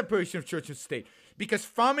comprehend the separation of church and state because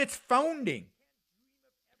from its founding,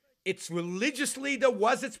 its religious leader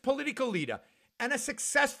was its political leader and is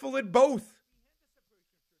successful at both.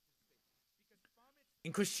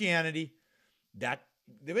 In Christianity, that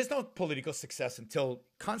there is no political success until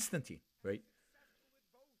Constantine, right?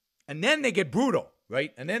 And then they get brutal,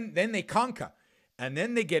 right? And then they conquer. And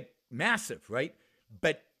then they get massive, right?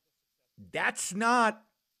 But that's not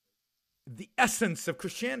the essence of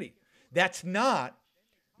Christianity. That's not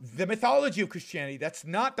the mythology of Christianity. That's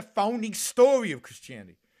not the founding story of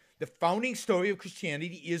Christianity. The founding story of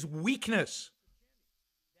Christianity is weakness.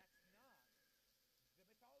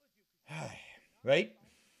 Right?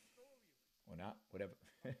 Or not, whatever.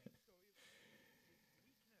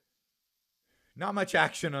 Not much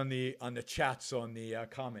action on the chats, on the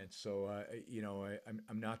comments. So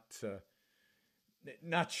I'm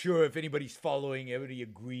not sure if anybody's following. Everybody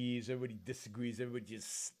agrees. Everybody disagrees. Everybody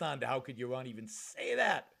just stunned. How could Yaron even say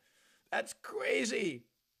that? That's crazy.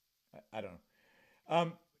 I don't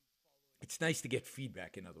know. It's nice to get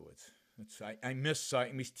feedback. In other words, I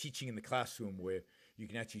miss teaching in the classroom where you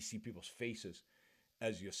can actually see people's faces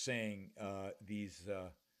as you're saying these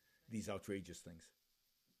outrageous things.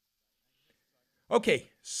 Okay,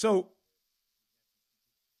 so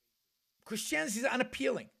Christianity is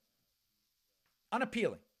unappealing.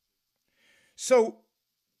 Unappealing. So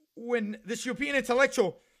when this European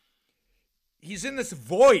intellectual, he's in this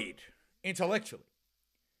void intellectually,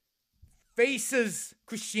 faces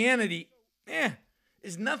Christianity,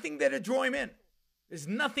 there's nothing there to draw him in. There's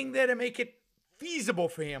nothing there to make it feasible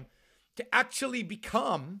for him to actually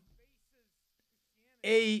become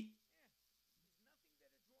a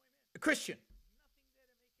Christian.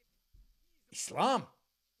 Islam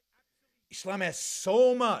has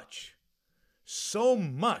so much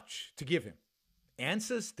to give him.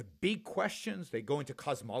 Answers to big questions. They go into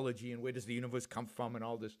cosmology and where does the universe come from and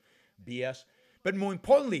all this BS. But more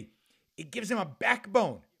importantly, it gives him a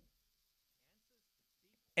backbone.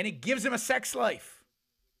 And it gives him a sex life.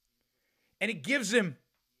 And it gives him,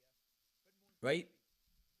 right?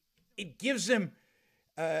 It gives him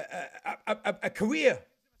a career.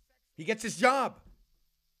 He gets his job.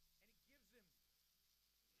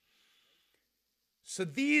 So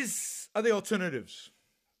these are the alternatives.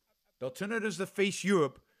 The alternatives that face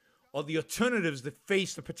Europe are the alternatives that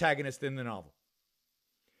face the protagonist in the novel.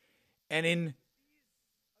 And in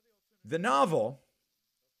the novel,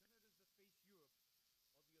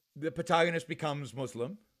 the protagonist becomes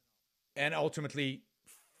Muslim, and ultimately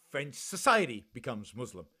French society becomes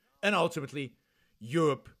Muslim, and ultimately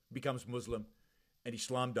Europe becomes Muslim, and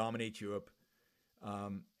Islam dominates Europe.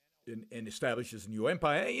 And establishes a new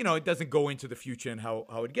empire. You know, it doesn't go into the future and how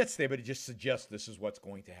it gets there, but it just suggests this is what's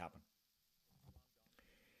going to happen.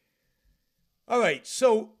 All right,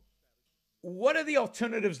 so what are the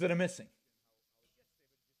alternatives that are missing?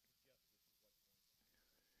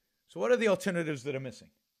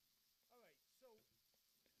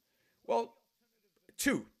 Well,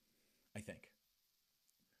 two, I think.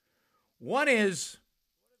 One is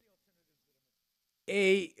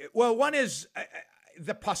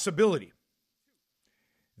the possibility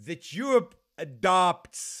that Europe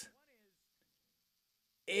adopts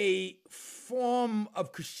a form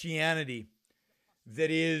of Christianity that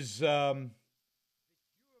is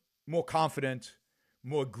more confident,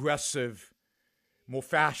 more aggressive, more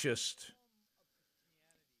fascist,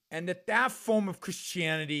 and that form of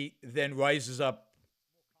Christianity then rises up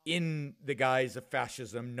in the guise of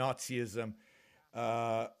fascism, Nazism,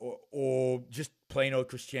 or just plain old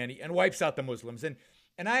Christianity, and wipes out the Muslims. And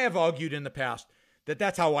I have argued in the past that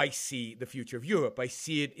that's how I see the future of Europe. I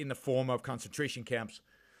see it in the form of concentration camps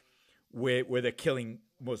where they're killing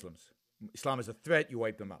Muslims. Islam is a threat, you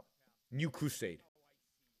wipe them out. New crusade.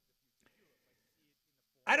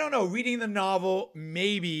 I don't know, reading the novel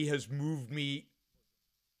maybe has moved me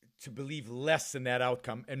to believe less in that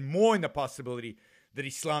outcome and more in the possibility that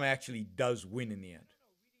Islam actually does win in the end.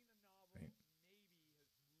 Right?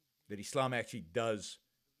 That Islam actually does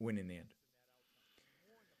win in the end.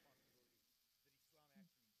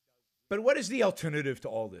 But what is the alternative to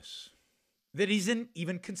all this that isn't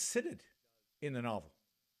even considered in the novel?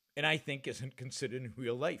 and I think isn't considered in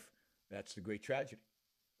real life. That's the great tragedy.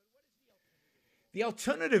 The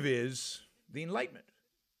alternative is the Enlightenment.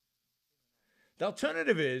 The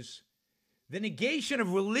alternative is the negation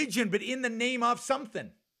of religion, but in the name of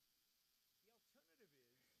something.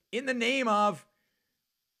 In the name of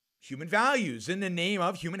human values, in the name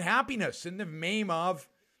of human happiness, in the name of,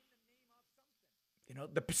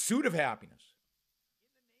 the pursuit of happiness.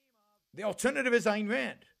 The alternative is Ayn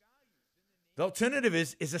Rand. The alternative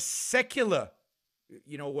is a secular,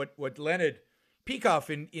 what Leonard Peikoff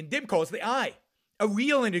in Dim calls the I, a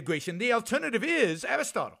real integration. The alternative is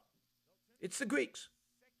Aristotle. It's the Greeks.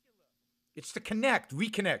 It's to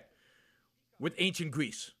reconnect with ancient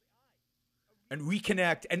Greece and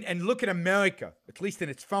reconnect and look at America, at least in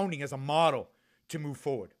its founding, as a model to move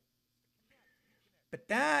forward. But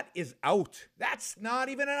that is out. That's not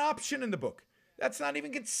even an option in the book. That's not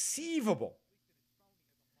even conceivable.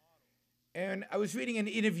 And I was reading an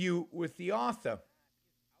interview with the author,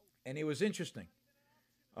 and it was interesting.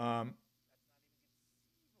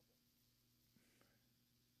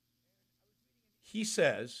 He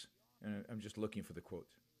says, and I'm just looking for the quote.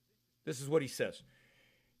 This is what he says.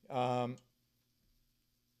 Let's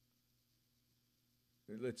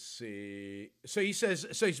see. So he says,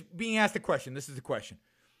 he's being asked a question. This is the question.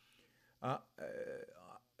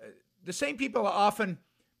 The same people are often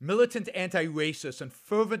militant anti-racists and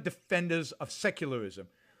fervent defenders of secularism,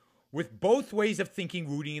 with both ways of thinking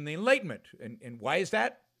rooting in the Enlightenment. And why is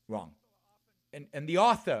that? Wrong. And the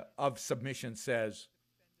author of Submission says,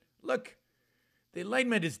 look, the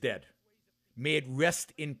Enlightenment is dead. May it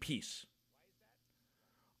rest in peace.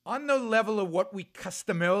 On the level of what we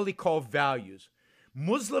customarily call values,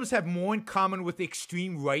 Muslims have more in common with the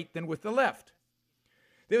extreme right than with the left.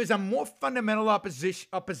 There is a more fundamental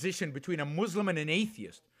opposition between a Muslim and an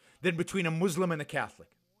atheist than between a Muslim and a Catholic.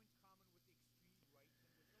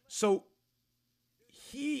 So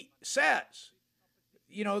he says,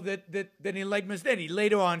 that Enlightenment is dead. He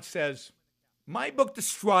later on says, my book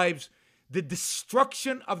describes the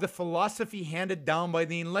destruction of the philosophy handed down by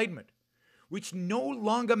the Enlightenment, which no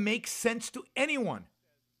longer makes sense to anyone,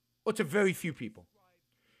 or to very few people.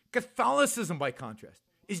 Catholicism, by contrast,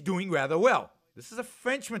 is doing rather well. This is a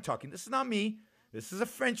Frenchman talking. This is not me. This is a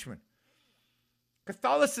Frenchman.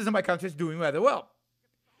 Catholicism, by contrast, is doing rather well.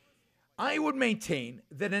 I would maintain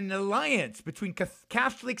that an alliance between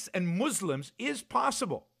Catholics and Muslims is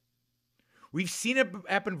possible. We've seen it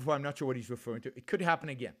happen before. I'm not sure what he's referring to. It could happen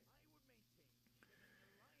again.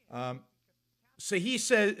 So he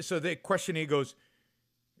says, so the questionnaire goes,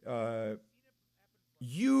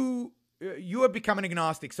 you have become an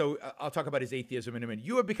agnostic. So I'll talk about his atheism in a minute.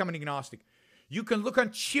 You have become an agnostic. You can look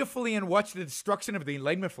on cheerfully and watch the destruction of the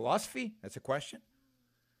Enlightenment philosophy? That's a question.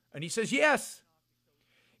 And he says, yes.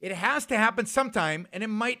 It has to happen sometime, and it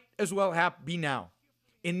might as well be now.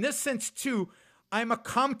 In this sense, too, I'm a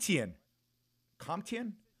Comtean.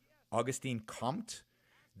 Comtean? Augustine Comte,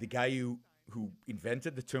 the guy who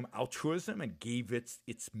invented the term altruism and gave it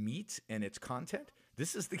its meat and its content.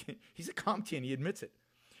 He's a Comtean, he admits it.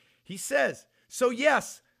 He says, so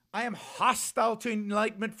yes, I am hostile to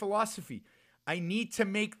Enlightenment philosophy. I need to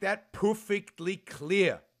make that perfectly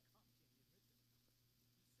clear.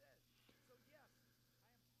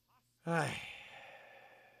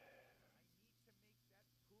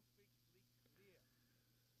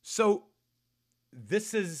 So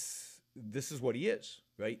this is what he is,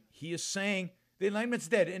 right? He is saying the Enlightenment's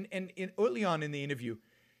dead. And early on in the interview,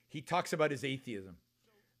 he talks about his atheism.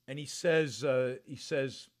 And he says,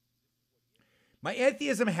 my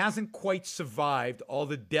atheism hasn't quite survived all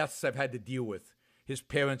the deaths I've had to deal with. His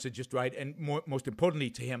parents had just died, and most importantly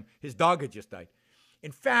to him, his dog had just died.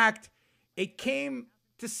 In fact, it came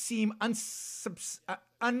to seem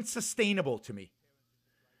unsustainable to me.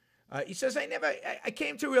 He says, I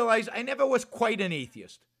came to realize I never was quite an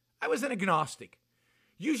atheist. I was an agnostic.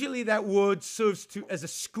 Usually that word serves as a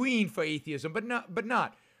screen for atheism, but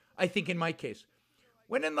not, I think, in my case.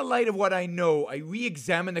 When in the light of what I know, I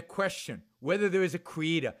re-examine the question whether there is a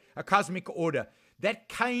creator, a cosmic order, that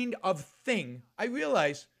kind of thing, I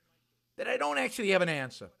realize that I don't actually have an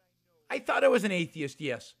answer. I thought I was an atheist,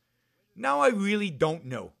 yes. Now I really don't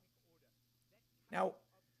know. Now,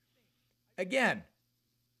 again,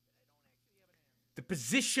 the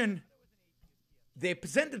position they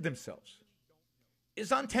presented themselves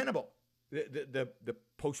is untenable. The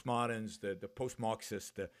postmoderns, the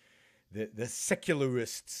post-Marxists, the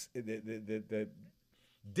secularists, the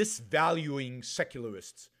disvaluing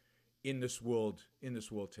secularists in this world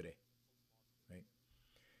today, right?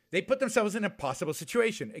 They put themselves in a possible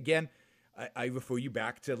situation. Again, I refer you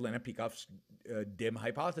back to Leonard Peikoff's dim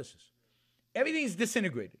hypothesis. Everything is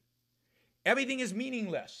disintegrated. Everything is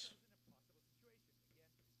meaningless.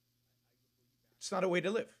 It's not a way to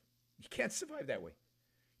live. You can't survive that way.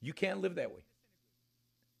 You can't live that way.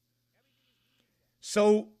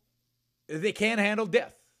 So they can't handle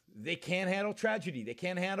death. They can't handle tragedy. They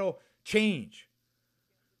can't handle change.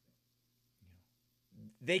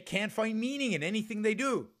 They can't find meaning in anything they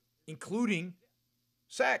do, including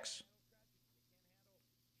sex.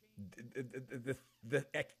 The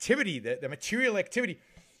activity, the material activity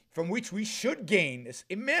from which we should gain this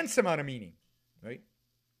immense amount of meaning, right?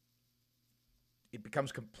 It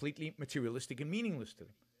becomes completely materialistic and meaningless to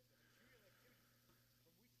them.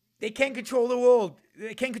 They can't control the world.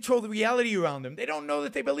 They can't control the reality around them. They don't know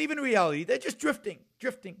that they believe in reality. They're just drifting.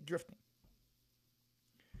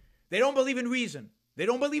 They don't believe in reason. They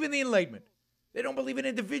don't believe in the Enlightenment. They don't believe in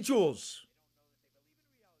individuals.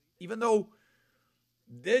 Even though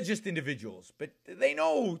they're just individuals, but they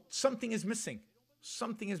know something is missing.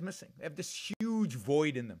 Something is missing. They have this huge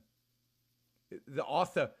void in them. The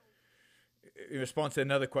author, in response to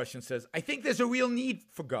another question, says, I think there's a real need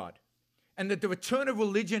for God, and that the return of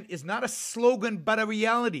religion is not a slogan, but a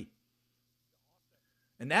reality.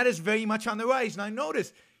 And that is very much on the rise. Now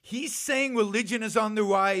notice, he's saying religion is on the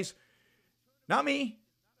rise. Not me.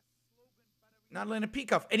 Not Leonard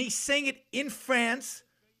Peikoff. And he's saying it in France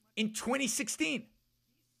in 2016.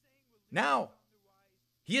 Now,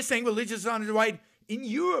 he is saying religion is on the rise in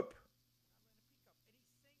Europe.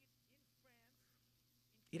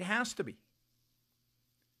 It has to be.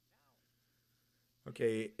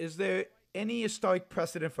 Okay, is there any historic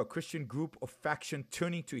precedent for a Christian group or faction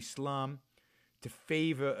turning to Islam to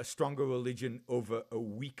favor a stronger religion over a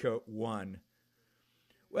weaker one?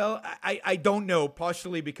 Well, I don't know,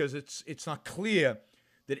 partially because it's not clear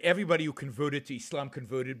that everybody who converted to Islam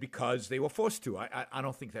converted because they were forced to. I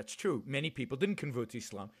don't think that's true. Many people didn't convert to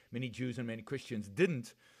Islam. Many Jews and many Christians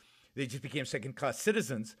didn't. They just became second-class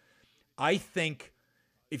citizens. I think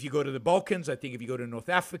if you go to the Balkans, I think if you go to North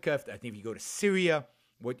Africa, I think if you go to Syria,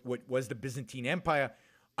 what was the Byzantine Empire,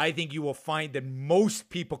 I think you will find that most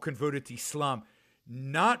people converted to Islam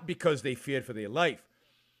not because they feared for their life,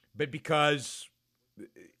 but because,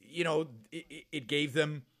 you know, it gave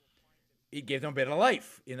them a better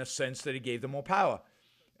life in a sense that it gave them more power.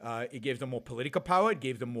 It gave them more political power, it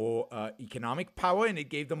gave them more economic power, and it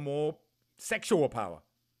gave them more sexual power.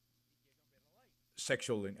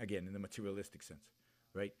 Sexual, again, in the materialistic sense,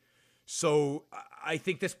 right? So I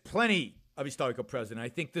think there's plenty of historical precedent. I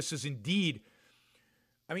think this is indeed,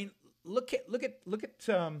 I mean, look at.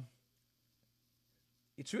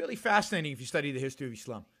 It's really fascinating if you study the history of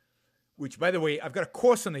Islam, which, by the way, I've got a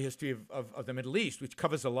course on the history of the Middle East, which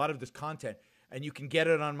covers a lot of this content, and you can get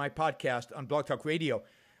it on my podcast on Blog Talk Radio.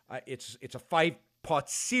 It's a 5-part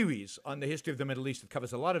series on the history of the Middle East that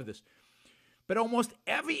covers a lot of this. But almost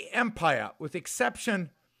every empire, with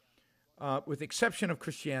exception of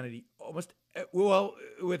Christianity,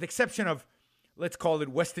 with exception of, let's call it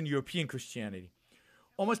Western European Christianity,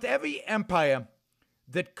 almost every empire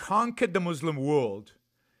that conquered the Muslim world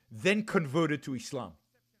then converted to Islam.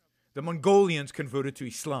 The Mongolians converted to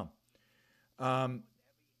Islam.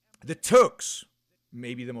 The Turks,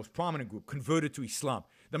 maybe the most prominent group, converted to Islam.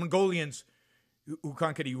 The Mongolians, who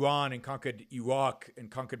conquered Iran and conquered Iraq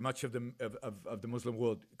and conquered much of the Muslim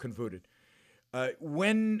world, converted.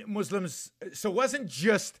 When Muslims, so it wasn't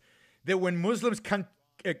just that when Muslims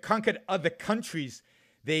conquered other countries,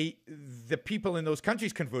 the people in those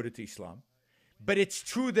countries converted to Islam. But it's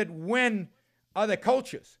true that when other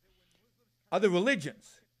cultures, other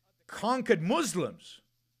religions, conquered Muslims,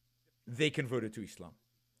 they converted to Islam.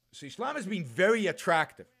 So Islam has been very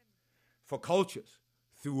attractive for cultures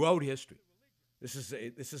throughout history. This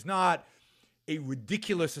is not a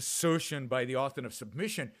ridiculous assertion by the author of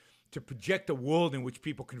Submission to project a world in which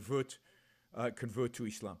people convert to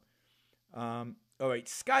Islam. All right,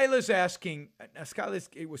 Skylar's asking.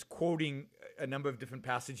 Skylar was quoting a number of different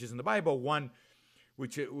passages in the Bible. One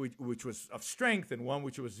which was of strength, and one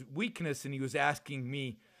which was weakness, and he was asking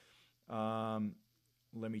me.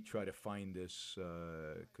 Let me try to find this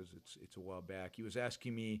because it's a while back. He was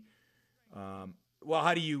asking me, well,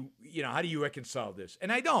 how do you reconcile this?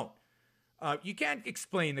 And I don't. You can't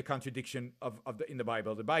explain the contradiction in the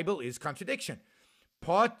Bible. The Bible is contradiction.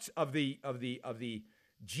 Part of the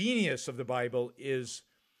genius of the Bible is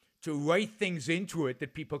to write things into it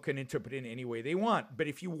that people can interpret in any way they want. But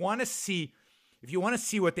if you want to see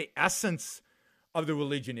what the essence of the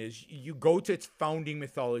religion is, you go to its founding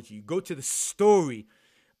mythology. You go to the story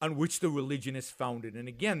on which the religion is founded. And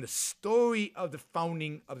again, the story of the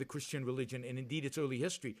founding of the Christian religion, and indeed its early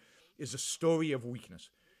history, is a story of weakness.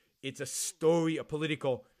 It's a story, a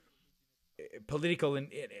political political and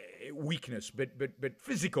weakness, but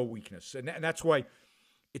physical weakness, and that's why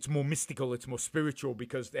it's more mystical, it's more spiritual,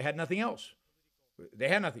 because they had nothing else. They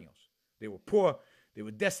had nothing else. They were poor, they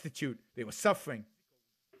were destitute, they were suffering.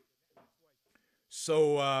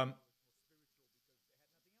 So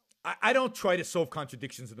I don't try to solve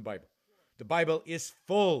contradictions in the Bible. The Bible is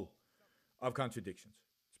full of contradictions.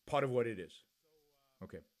 It's part of what it is.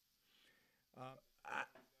 Okay.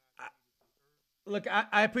 Look,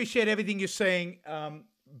 I appreciate everything you're saying,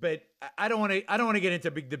 but I don't want to get into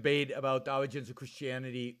a big debate about the origins of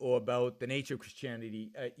Christianity or about the nature of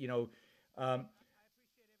Christianity.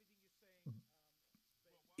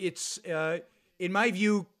 It's in my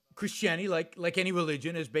view, Christianity, like any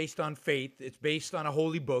religion, is based on faith. It's based on a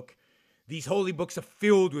holy book. These holy books are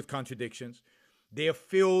filled with contradictions. They are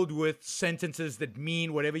filled with sentences that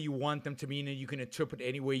mean whatever you want them to mean, and you can interpret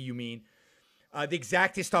any way you mean. The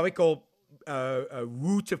exact historical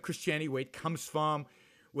roots of Christianity, where it comes from,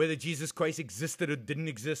 whether Jesus Christ existed or didn't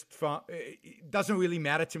exist, it doesn't really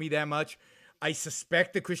matter to me that much. I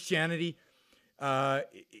suspect that Christianity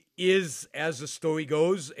is, as the story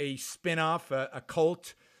goes, a spin-off, a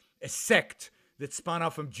cult, a sect that spun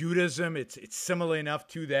off from Judaism. It's similar enough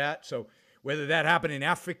to that. So whether that happened in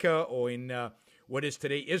Africa or in what is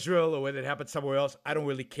today Israel, or whether it happened somewhere else, I don't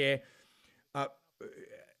really care. While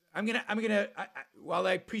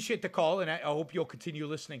I appreciate the call, and I hope you'll continue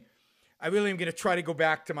listening, I really am going to try to go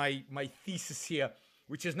back to my thesis here,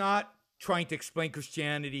 which is not trying to explain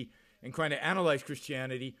Christianity and trying to analyze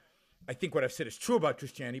Christianity. I think what I've said is true about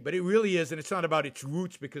Christianity, but it really is, and it's not about its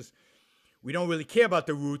roots, because we don't really care about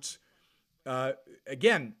the roots.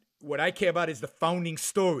 Again, what I care about is the founding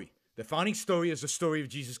story. The founding story is the story of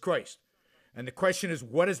Jesus Christ. And the question is,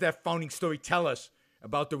 what does that founding story tell us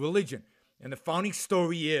about the religion? And the founding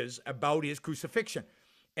story is about his crucifixion.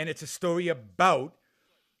 And it's a story about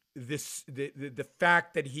the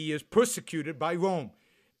fact that he is persecuted by Rome,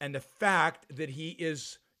 and the fact that he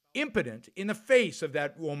is impotent in the face of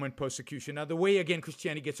that Roman persecution. Now, the way, again,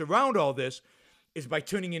 Christianity gets around all this is by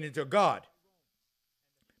turning it into a god.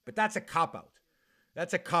 But that's a cop-out.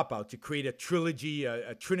 That's a cop-out to create a trilogy,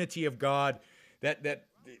 a trinity of God.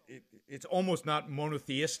 It's almost not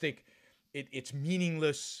monotheistic. It's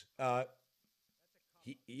meaningless.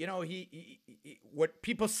 What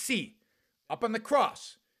people see up on the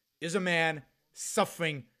cross is a man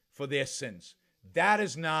suffering for their sins. That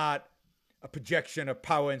is not a projection of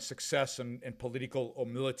power and success and political or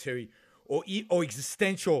military or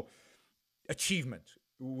existential achievement,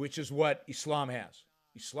 which is what Islam has.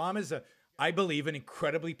 Islam is, I believe, an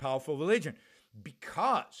incredibly powerful religion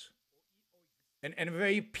because, and a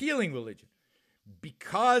very appealing religion,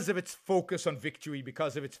 because of its focus on victory,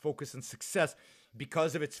 because of its focus on success,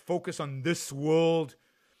 because of its focus on this world.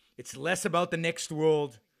 It's less about the next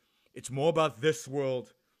world. It's more about this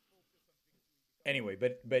world. Anyway,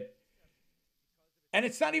 but and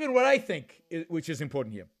it's not even what I think, which is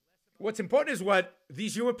important here. What's important is what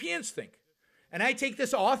these Europeans think. And I take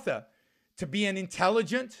this author to be an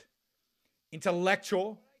intelligent,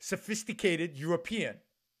 intellectual, sophisticated European.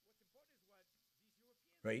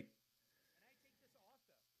 Right?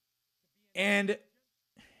 And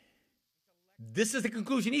this is the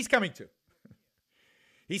conclusion he's coming to.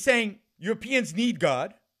 He's saying Europeans need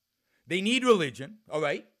God. They need religion. All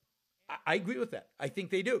right. I agree with that. I think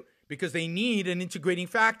they do. Because they need an integrating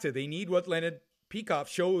factor. They need what Leonard Peikoff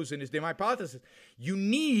shows in his dim hypothesis. You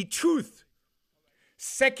need truth.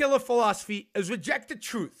 Secular philosophy has rejected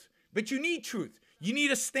truth. But you need truth. You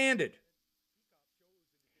need a standard.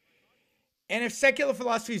 And if secular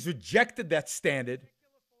philosophy has rejected that standard,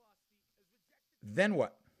 then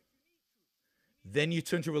what? Then you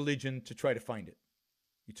turn to religion to try to find it.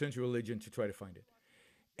 You turn to religion to try to find it.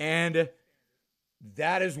 And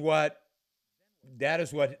that is what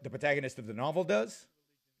the protagonist of the novel does.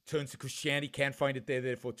 Turns to Christianity, can't find it there,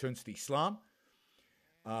 therefore turns to Islam.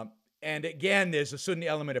 And again, there's a certain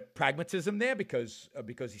element of pragmatism there because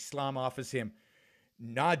Islam offers him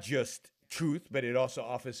not just truth, but it also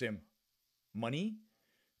offers him money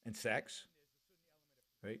and sex.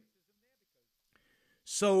 Right?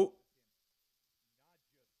 So,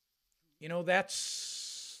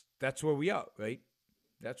 that's where we are, right?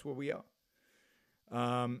 That's where we are.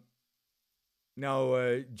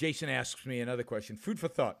 Now, Jason asks me another question. Food for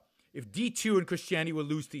thought. If D2 and Christianity will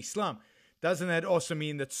lose to Islam, doesn't that also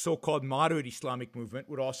mean that so-called moderate Islamic movement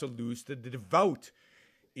would also lose to the devout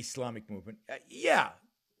Islamic movement?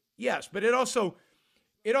 Yes, but it also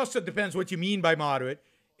depends what you mean by moderate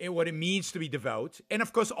and what it means to be devout. And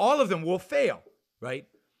of course, all of them will fail, right?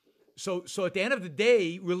 So at the end of the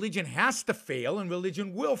day, religion has to fail and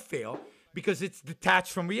religion will fail because it's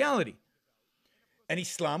detached from reality. And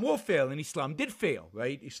Islam will fail, and Islam did fail,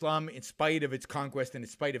 right? Islam, in spite of its conquest and in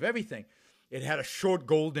spite of everything, it had a short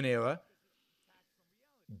golden era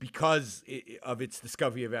because of its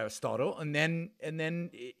discovery of Aristotle. And then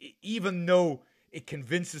even though it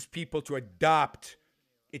convinces people to adopt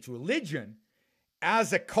its religion,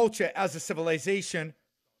 as a culture, as a civilization,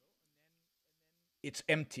 it's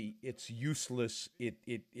empty, it's useless,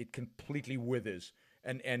 it completely withers.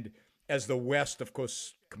 And as the West, of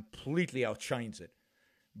course, completely outshines it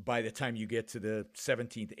by the time you get to the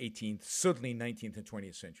 17th, 18th, certainly 19th and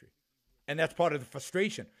 20th century. And that's part of the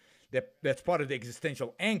frustration. That's part of the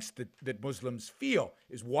existential angst that Muslims feel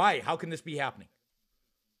is why? How can this be happening?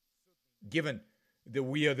 Given that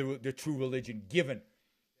we are the true religion, given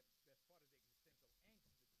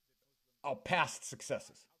our past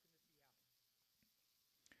successes.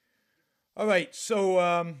 All right,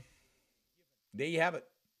 so there you have it.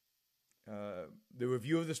 The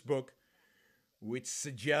review of this book, which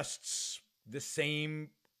suggests the same,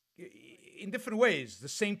 in different ways, the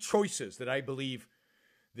same choices that I believe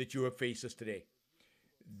that Europe faces today.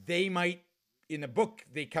 They might, in the book,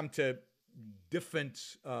 they come to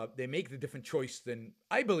different, they make the different choice than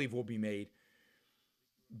I believe will be made.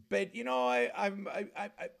 But, you know,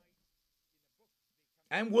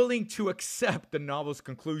 I'm willing to accept the novel's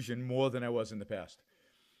conclusion more than I was in the past,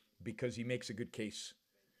 because he makes a good case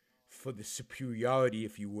for the superiority,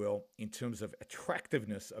 if you will, in terms of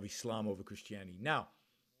attractiveness of Islam over Christianity. Now,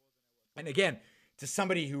 and again, to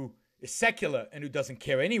somebody who is secular and who doesn't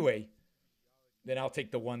care anyway, then I'll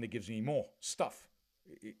take the one that gives me more stuff.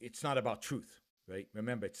 It's not about truth, right?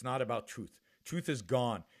 Remember, it's not about truth. Truth is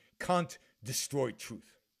gone. Kant destroyed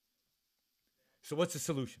truth. So what's the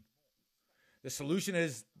solution? The solution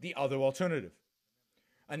is the other alternative.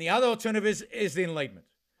 And the other alternative is the Enlightenment.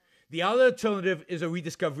 The other alternative is a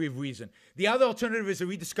rediscovery of reason. The other alternative is a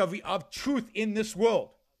rediscovery of truth in this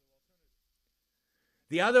world.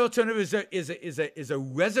 The other alternative is a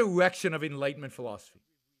resurrection of Enlightenment philosophy.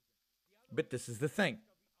 But this is the thing.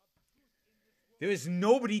 There is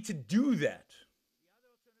nobody to do that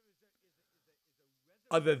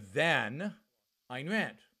other than Ayn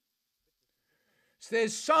Rand. So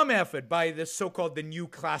there's some effort by the so-called the new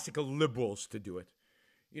classical liberals to do it.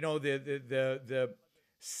 You know, the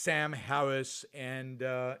Sam Harris and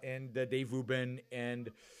Dave Rubin,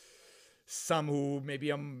 and some who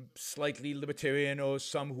maybe are slightly libertarian, or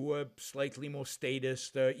some who are slightly more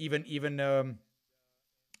statist, even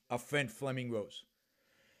our friend Fleming Rose.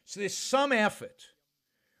 So there's some effort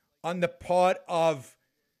on the part of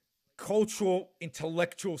cultural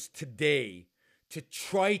intellectuals today to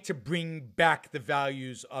try to bring back the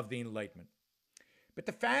values of the Enlightenment. But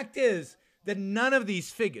the fact is that none of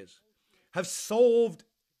these figures have solved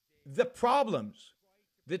the problems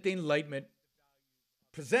that the Enlightenment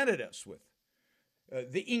presented us with.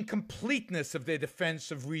 The incompleteness of their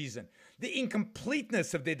defense of reason, the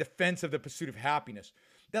incompleteness of their defense of the pursuit of happiness,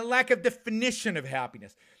 the lack of definition of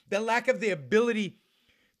happiness, the lack of the ability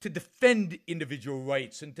to defend individual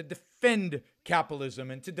rights and to defend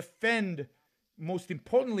capitalism and to defend, most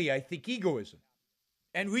importantly, I think, egoism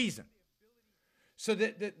and reason. So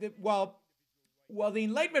that while the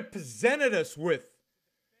Enlightenment presented us with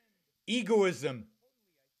egoism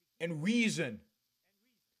and reason,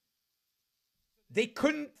 they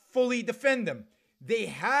couldn't fully defend them. They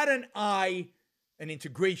had an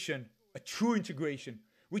integration, a true integration,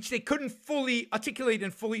 which they couldn't fully articulate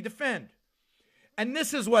and fully defend. And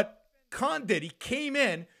this is what Kant did. He came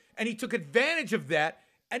in and he took advantage of that,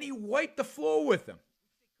 and he wiped the floor with them.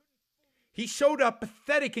 He showed how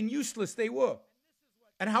pathetic and useless they were,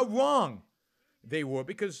 and how wrong they were,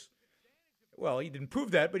 because, well, he didn't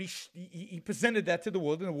prove that, but he presented that to the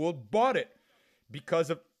world, and the world bought it because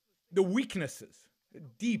of the weaknesses,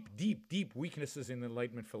 deep weaknesses in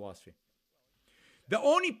Enlightenment philosophy. The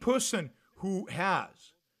only person who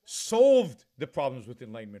has solved the problems with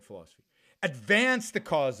Enlightenment philosophy, advanced the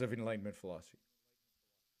cause of Enlightenment philosophy,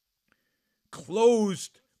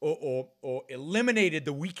 closed or eliminated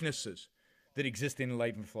the weaknesses that exist in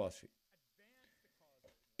Enlightenment philosophy,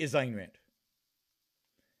 is Ayn Rand.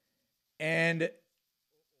 And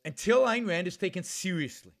until Ayn Rand is taken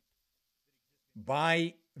seriously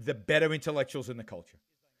by the better intellectuals in the culture,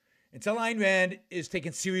 until Ayn Rand is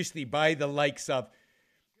taken seriously by the likes of,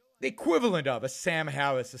 the equivalent of a Sam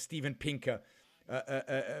Harris, a Steven Pinker,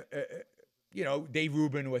 Dave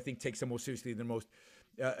Rubin, who I think takes her more seriously than most,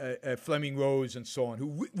 Fleming Rose, and so on,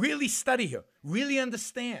 who really study her, really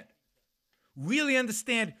understand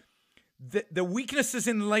the weaknesses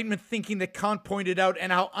in Enlightenment thinking that Kant pointed out,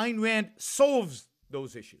 and how Ayn Rand solves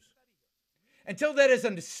those issues. Until that is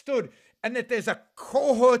understood, and that there's a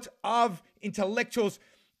cohort of intellectuals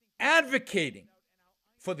advocating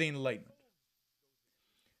for the Enlightenment,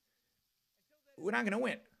 we're not going to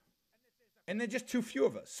win. And there are just too few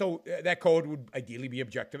of us. So that cohort would ideally be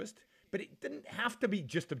objectivist, but it didn't have to be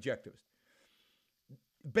just objectivist.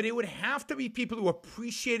 But it would have to be people who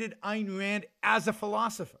appreciated Ayn Rand as a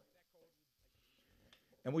philosopher.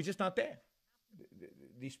 And we're just not there.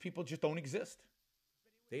 These people just don't exist.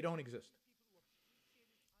 They don't exist.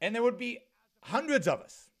 And there would be hundreds of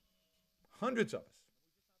us. Hundreds of us.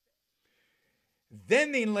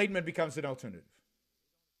 Then the Enlightenment becomes an alternative.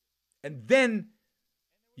 And then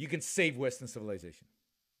you can save Western civilization.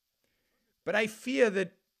 But I fear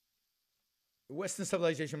that Western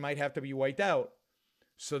civilization might have to be wiped out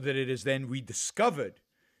so that it is then rediscovered,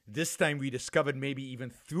 this time rediscovered maybe even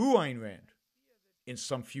through Ayn Rand in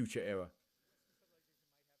some future era,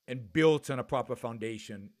 and built on a proper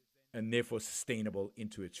foundation and therefore sustainable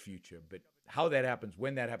into its future. But how that happens,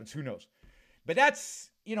 when that happens, who knows? But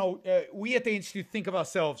that's, we at the Institute think of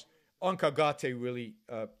ourselves, Onkar Ghate really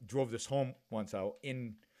drove this home once, our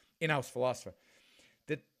in-house philosopher,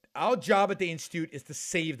 that our job at the Institute is to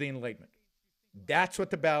save the Enlightenment. That's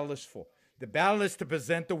what the battle is for. The battle is to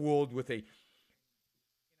present the world with an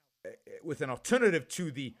alternative to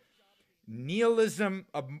the nihilism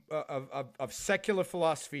of secular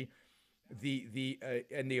philosophy,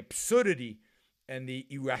 and the absurdity and the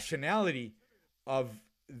irrationality of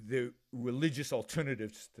the religious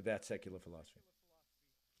alternatives to that secular philosophy.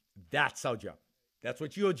 That's our job. That's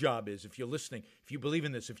what your job is. If you're listening, if you believe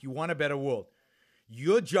in this, if you want a better world,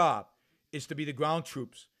 your job is to be the ground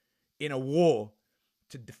troops in a war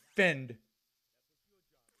to defend.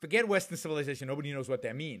 Forget Western civilization. Nobody knows what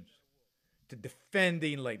that means. To defend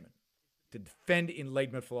the Enlightenment. To defend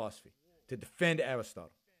Enlightenment philosophy. To defend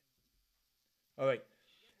Aristotle. All right.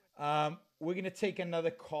 We're going to take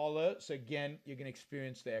another caller. So again, you're going to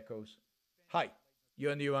experience the echoes. Hi.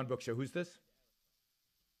 You're on the Yaron Brook Show. Who's this?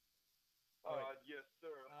 Yes,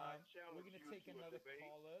 sir. We're going to take another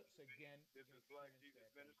caller. So again, this is Black Jesus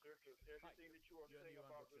Minister, because everything that you are saying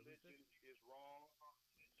about religion is wrong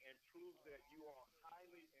and proves that you are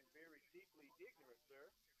highly and very deeply ignorant, sir.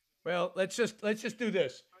 Well, let's just do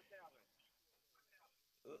this.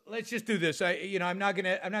 Let's just do this. I'm not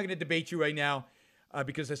gonna debate you right now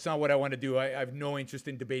because that's not what I want to do. I have no interest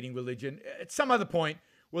in debating religion. At some other point,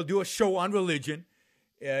 we'll do a show on religion.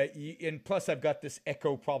 And plus, I've got this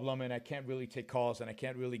echo problem, and I can't really take calls, and I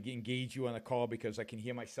can't really engage you on a call because I can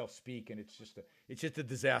hear myself speak, and it's just a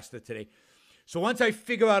disaster today. So once I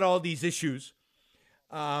figure out all these issues,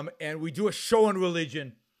 and we do a show on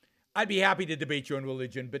religion, I'd be happy to debate you on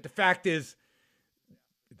religion. But the fact is,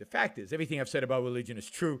 everything I've said about religion is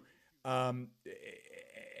true. And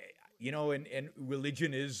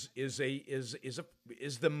religion is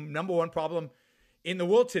the number one problem in the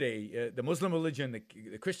world today, the Muslim religion,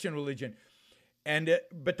 the Christian religion.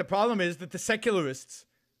 But the problem is that the secularists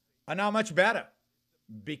are now much better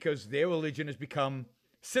because their religion has become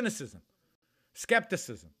cynicism,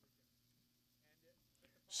 skepticism.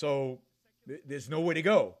 So there's nowhere to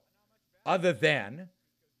go other than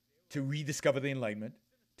to rediscover the Enlightenment,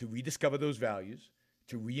 to rediscover those values,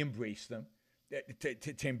 to re-embrace them,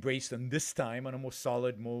 to embrace them this time on a more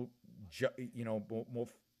solid, more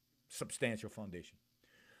substantial foundation.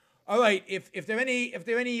 All right. If there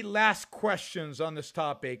are any last questions on this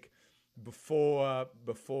topic before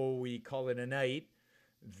we call it a night,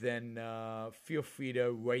 then feel free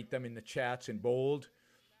to write them in the chats in bold,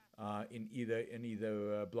 in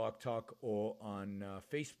either Blog Talk or on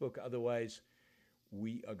Facebook. Otherwise,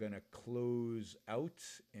 we are going to close out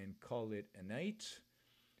and call it a night,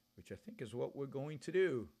 which I think is what we're going to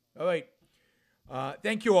do. All right.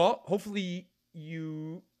 Thank you all. Hopefully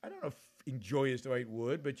you, I don't know if enjoy is the right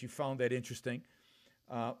word, but you found that interesting.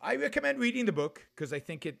 I recommend reading the book because I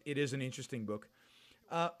think it is an interesting book.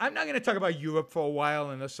 I'm not going to talk about Europe for a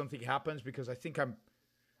while unless something happens because I think I've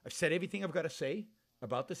said everything I've got to say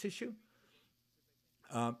about this issue.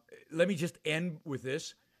 Let me just end with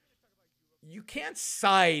this. You can't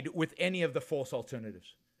side with any of the false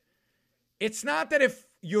alternatives. It's not that if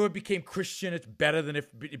Europe became Christian, it's better than if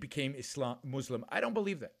it became Muslim. I don't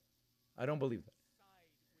believe that.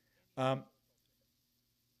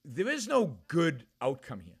 There is no good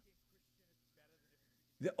outcome here.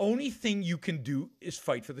 The only thing you can do is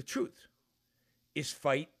fight for the truth, is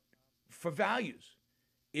fight for values,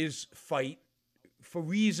 is fight for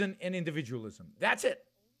reason and individualism. That's it.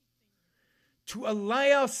 To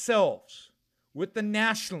ally ourselves with the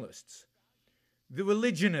nationalists, the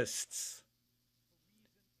religionists,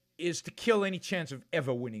 is to kill any chance of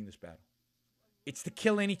ever winning this battle. It's to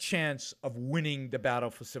kill any chance of winning the battle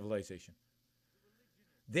for civilization.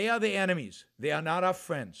 They are the enemies. They are not our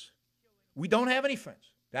friends. We don't have any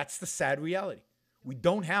friends. That's the sad reality. We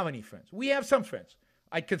don't have any friends. We have some friends.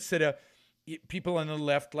 I consider people on the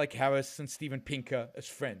left like Harris and Steven Pinker as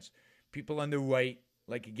friends. People on the right,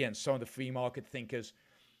 like, again, some of the free market thinkers,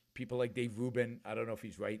 people like Dave Rubin, I don't know if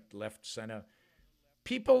he's right, left, center.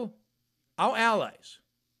 People, our allies,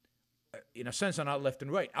 in a sense, are not left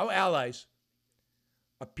and right. Our allies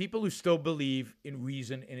are people who still believe in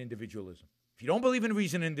reason and individualism. If you don't believe in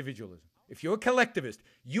reason and individualism, if you're a collectivist,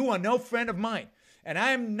 you are no friend of mine. And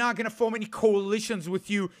I am not going to form any coalitions with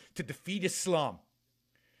you to defeat Islam.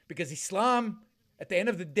 Because Islam, at the end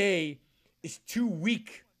of the day, is too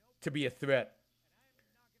weak to be a threat.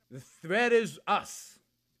 The threat is us.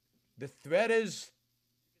 The threat is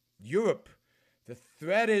Europe. The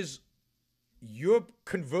threat is Europe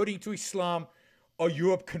converting to Islam or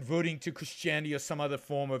Europe converting to Christianity or some other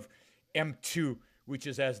form of M2, which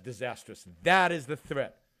is as disastrous. That is the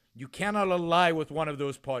threat. You cannot ally with one of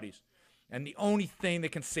those parties. And the only thing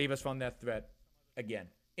that can save us from that threat, again,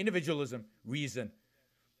 individualism, reason.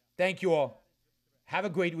 Thank you all. Have a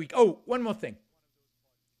great week. Oh, one more thing.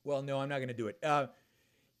 Well, no, I'm not going to do it.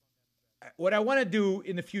 What I want to do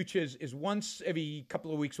in the future is once every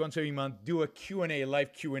couple of weeks, once every month, do a Q&A,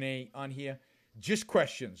 live Q&A on here. Just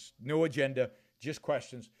questions. No agenda, just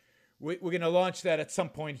questions. We're going to launch that at some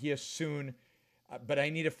point here soon. But I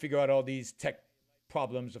need to figure out all these tech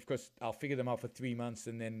problems. Of course, I'll figure them out for 3 months,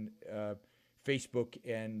 and then Facebook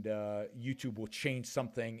and YouTube will change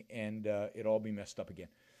something, and it'll all be messed up again.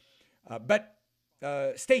 But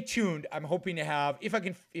stay tuned. I'm hoping to have, if I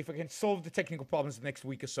can solve the technical problems the next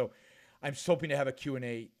week or so, I'm just hoping to have a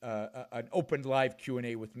Q&A, an open live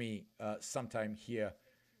Q&A with me sometime here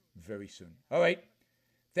very soon. All right.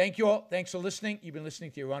 Thank you all. Thanks for listening. You've been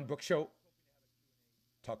listening to Yaron Brook Show.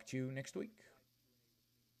 Talk to you next week.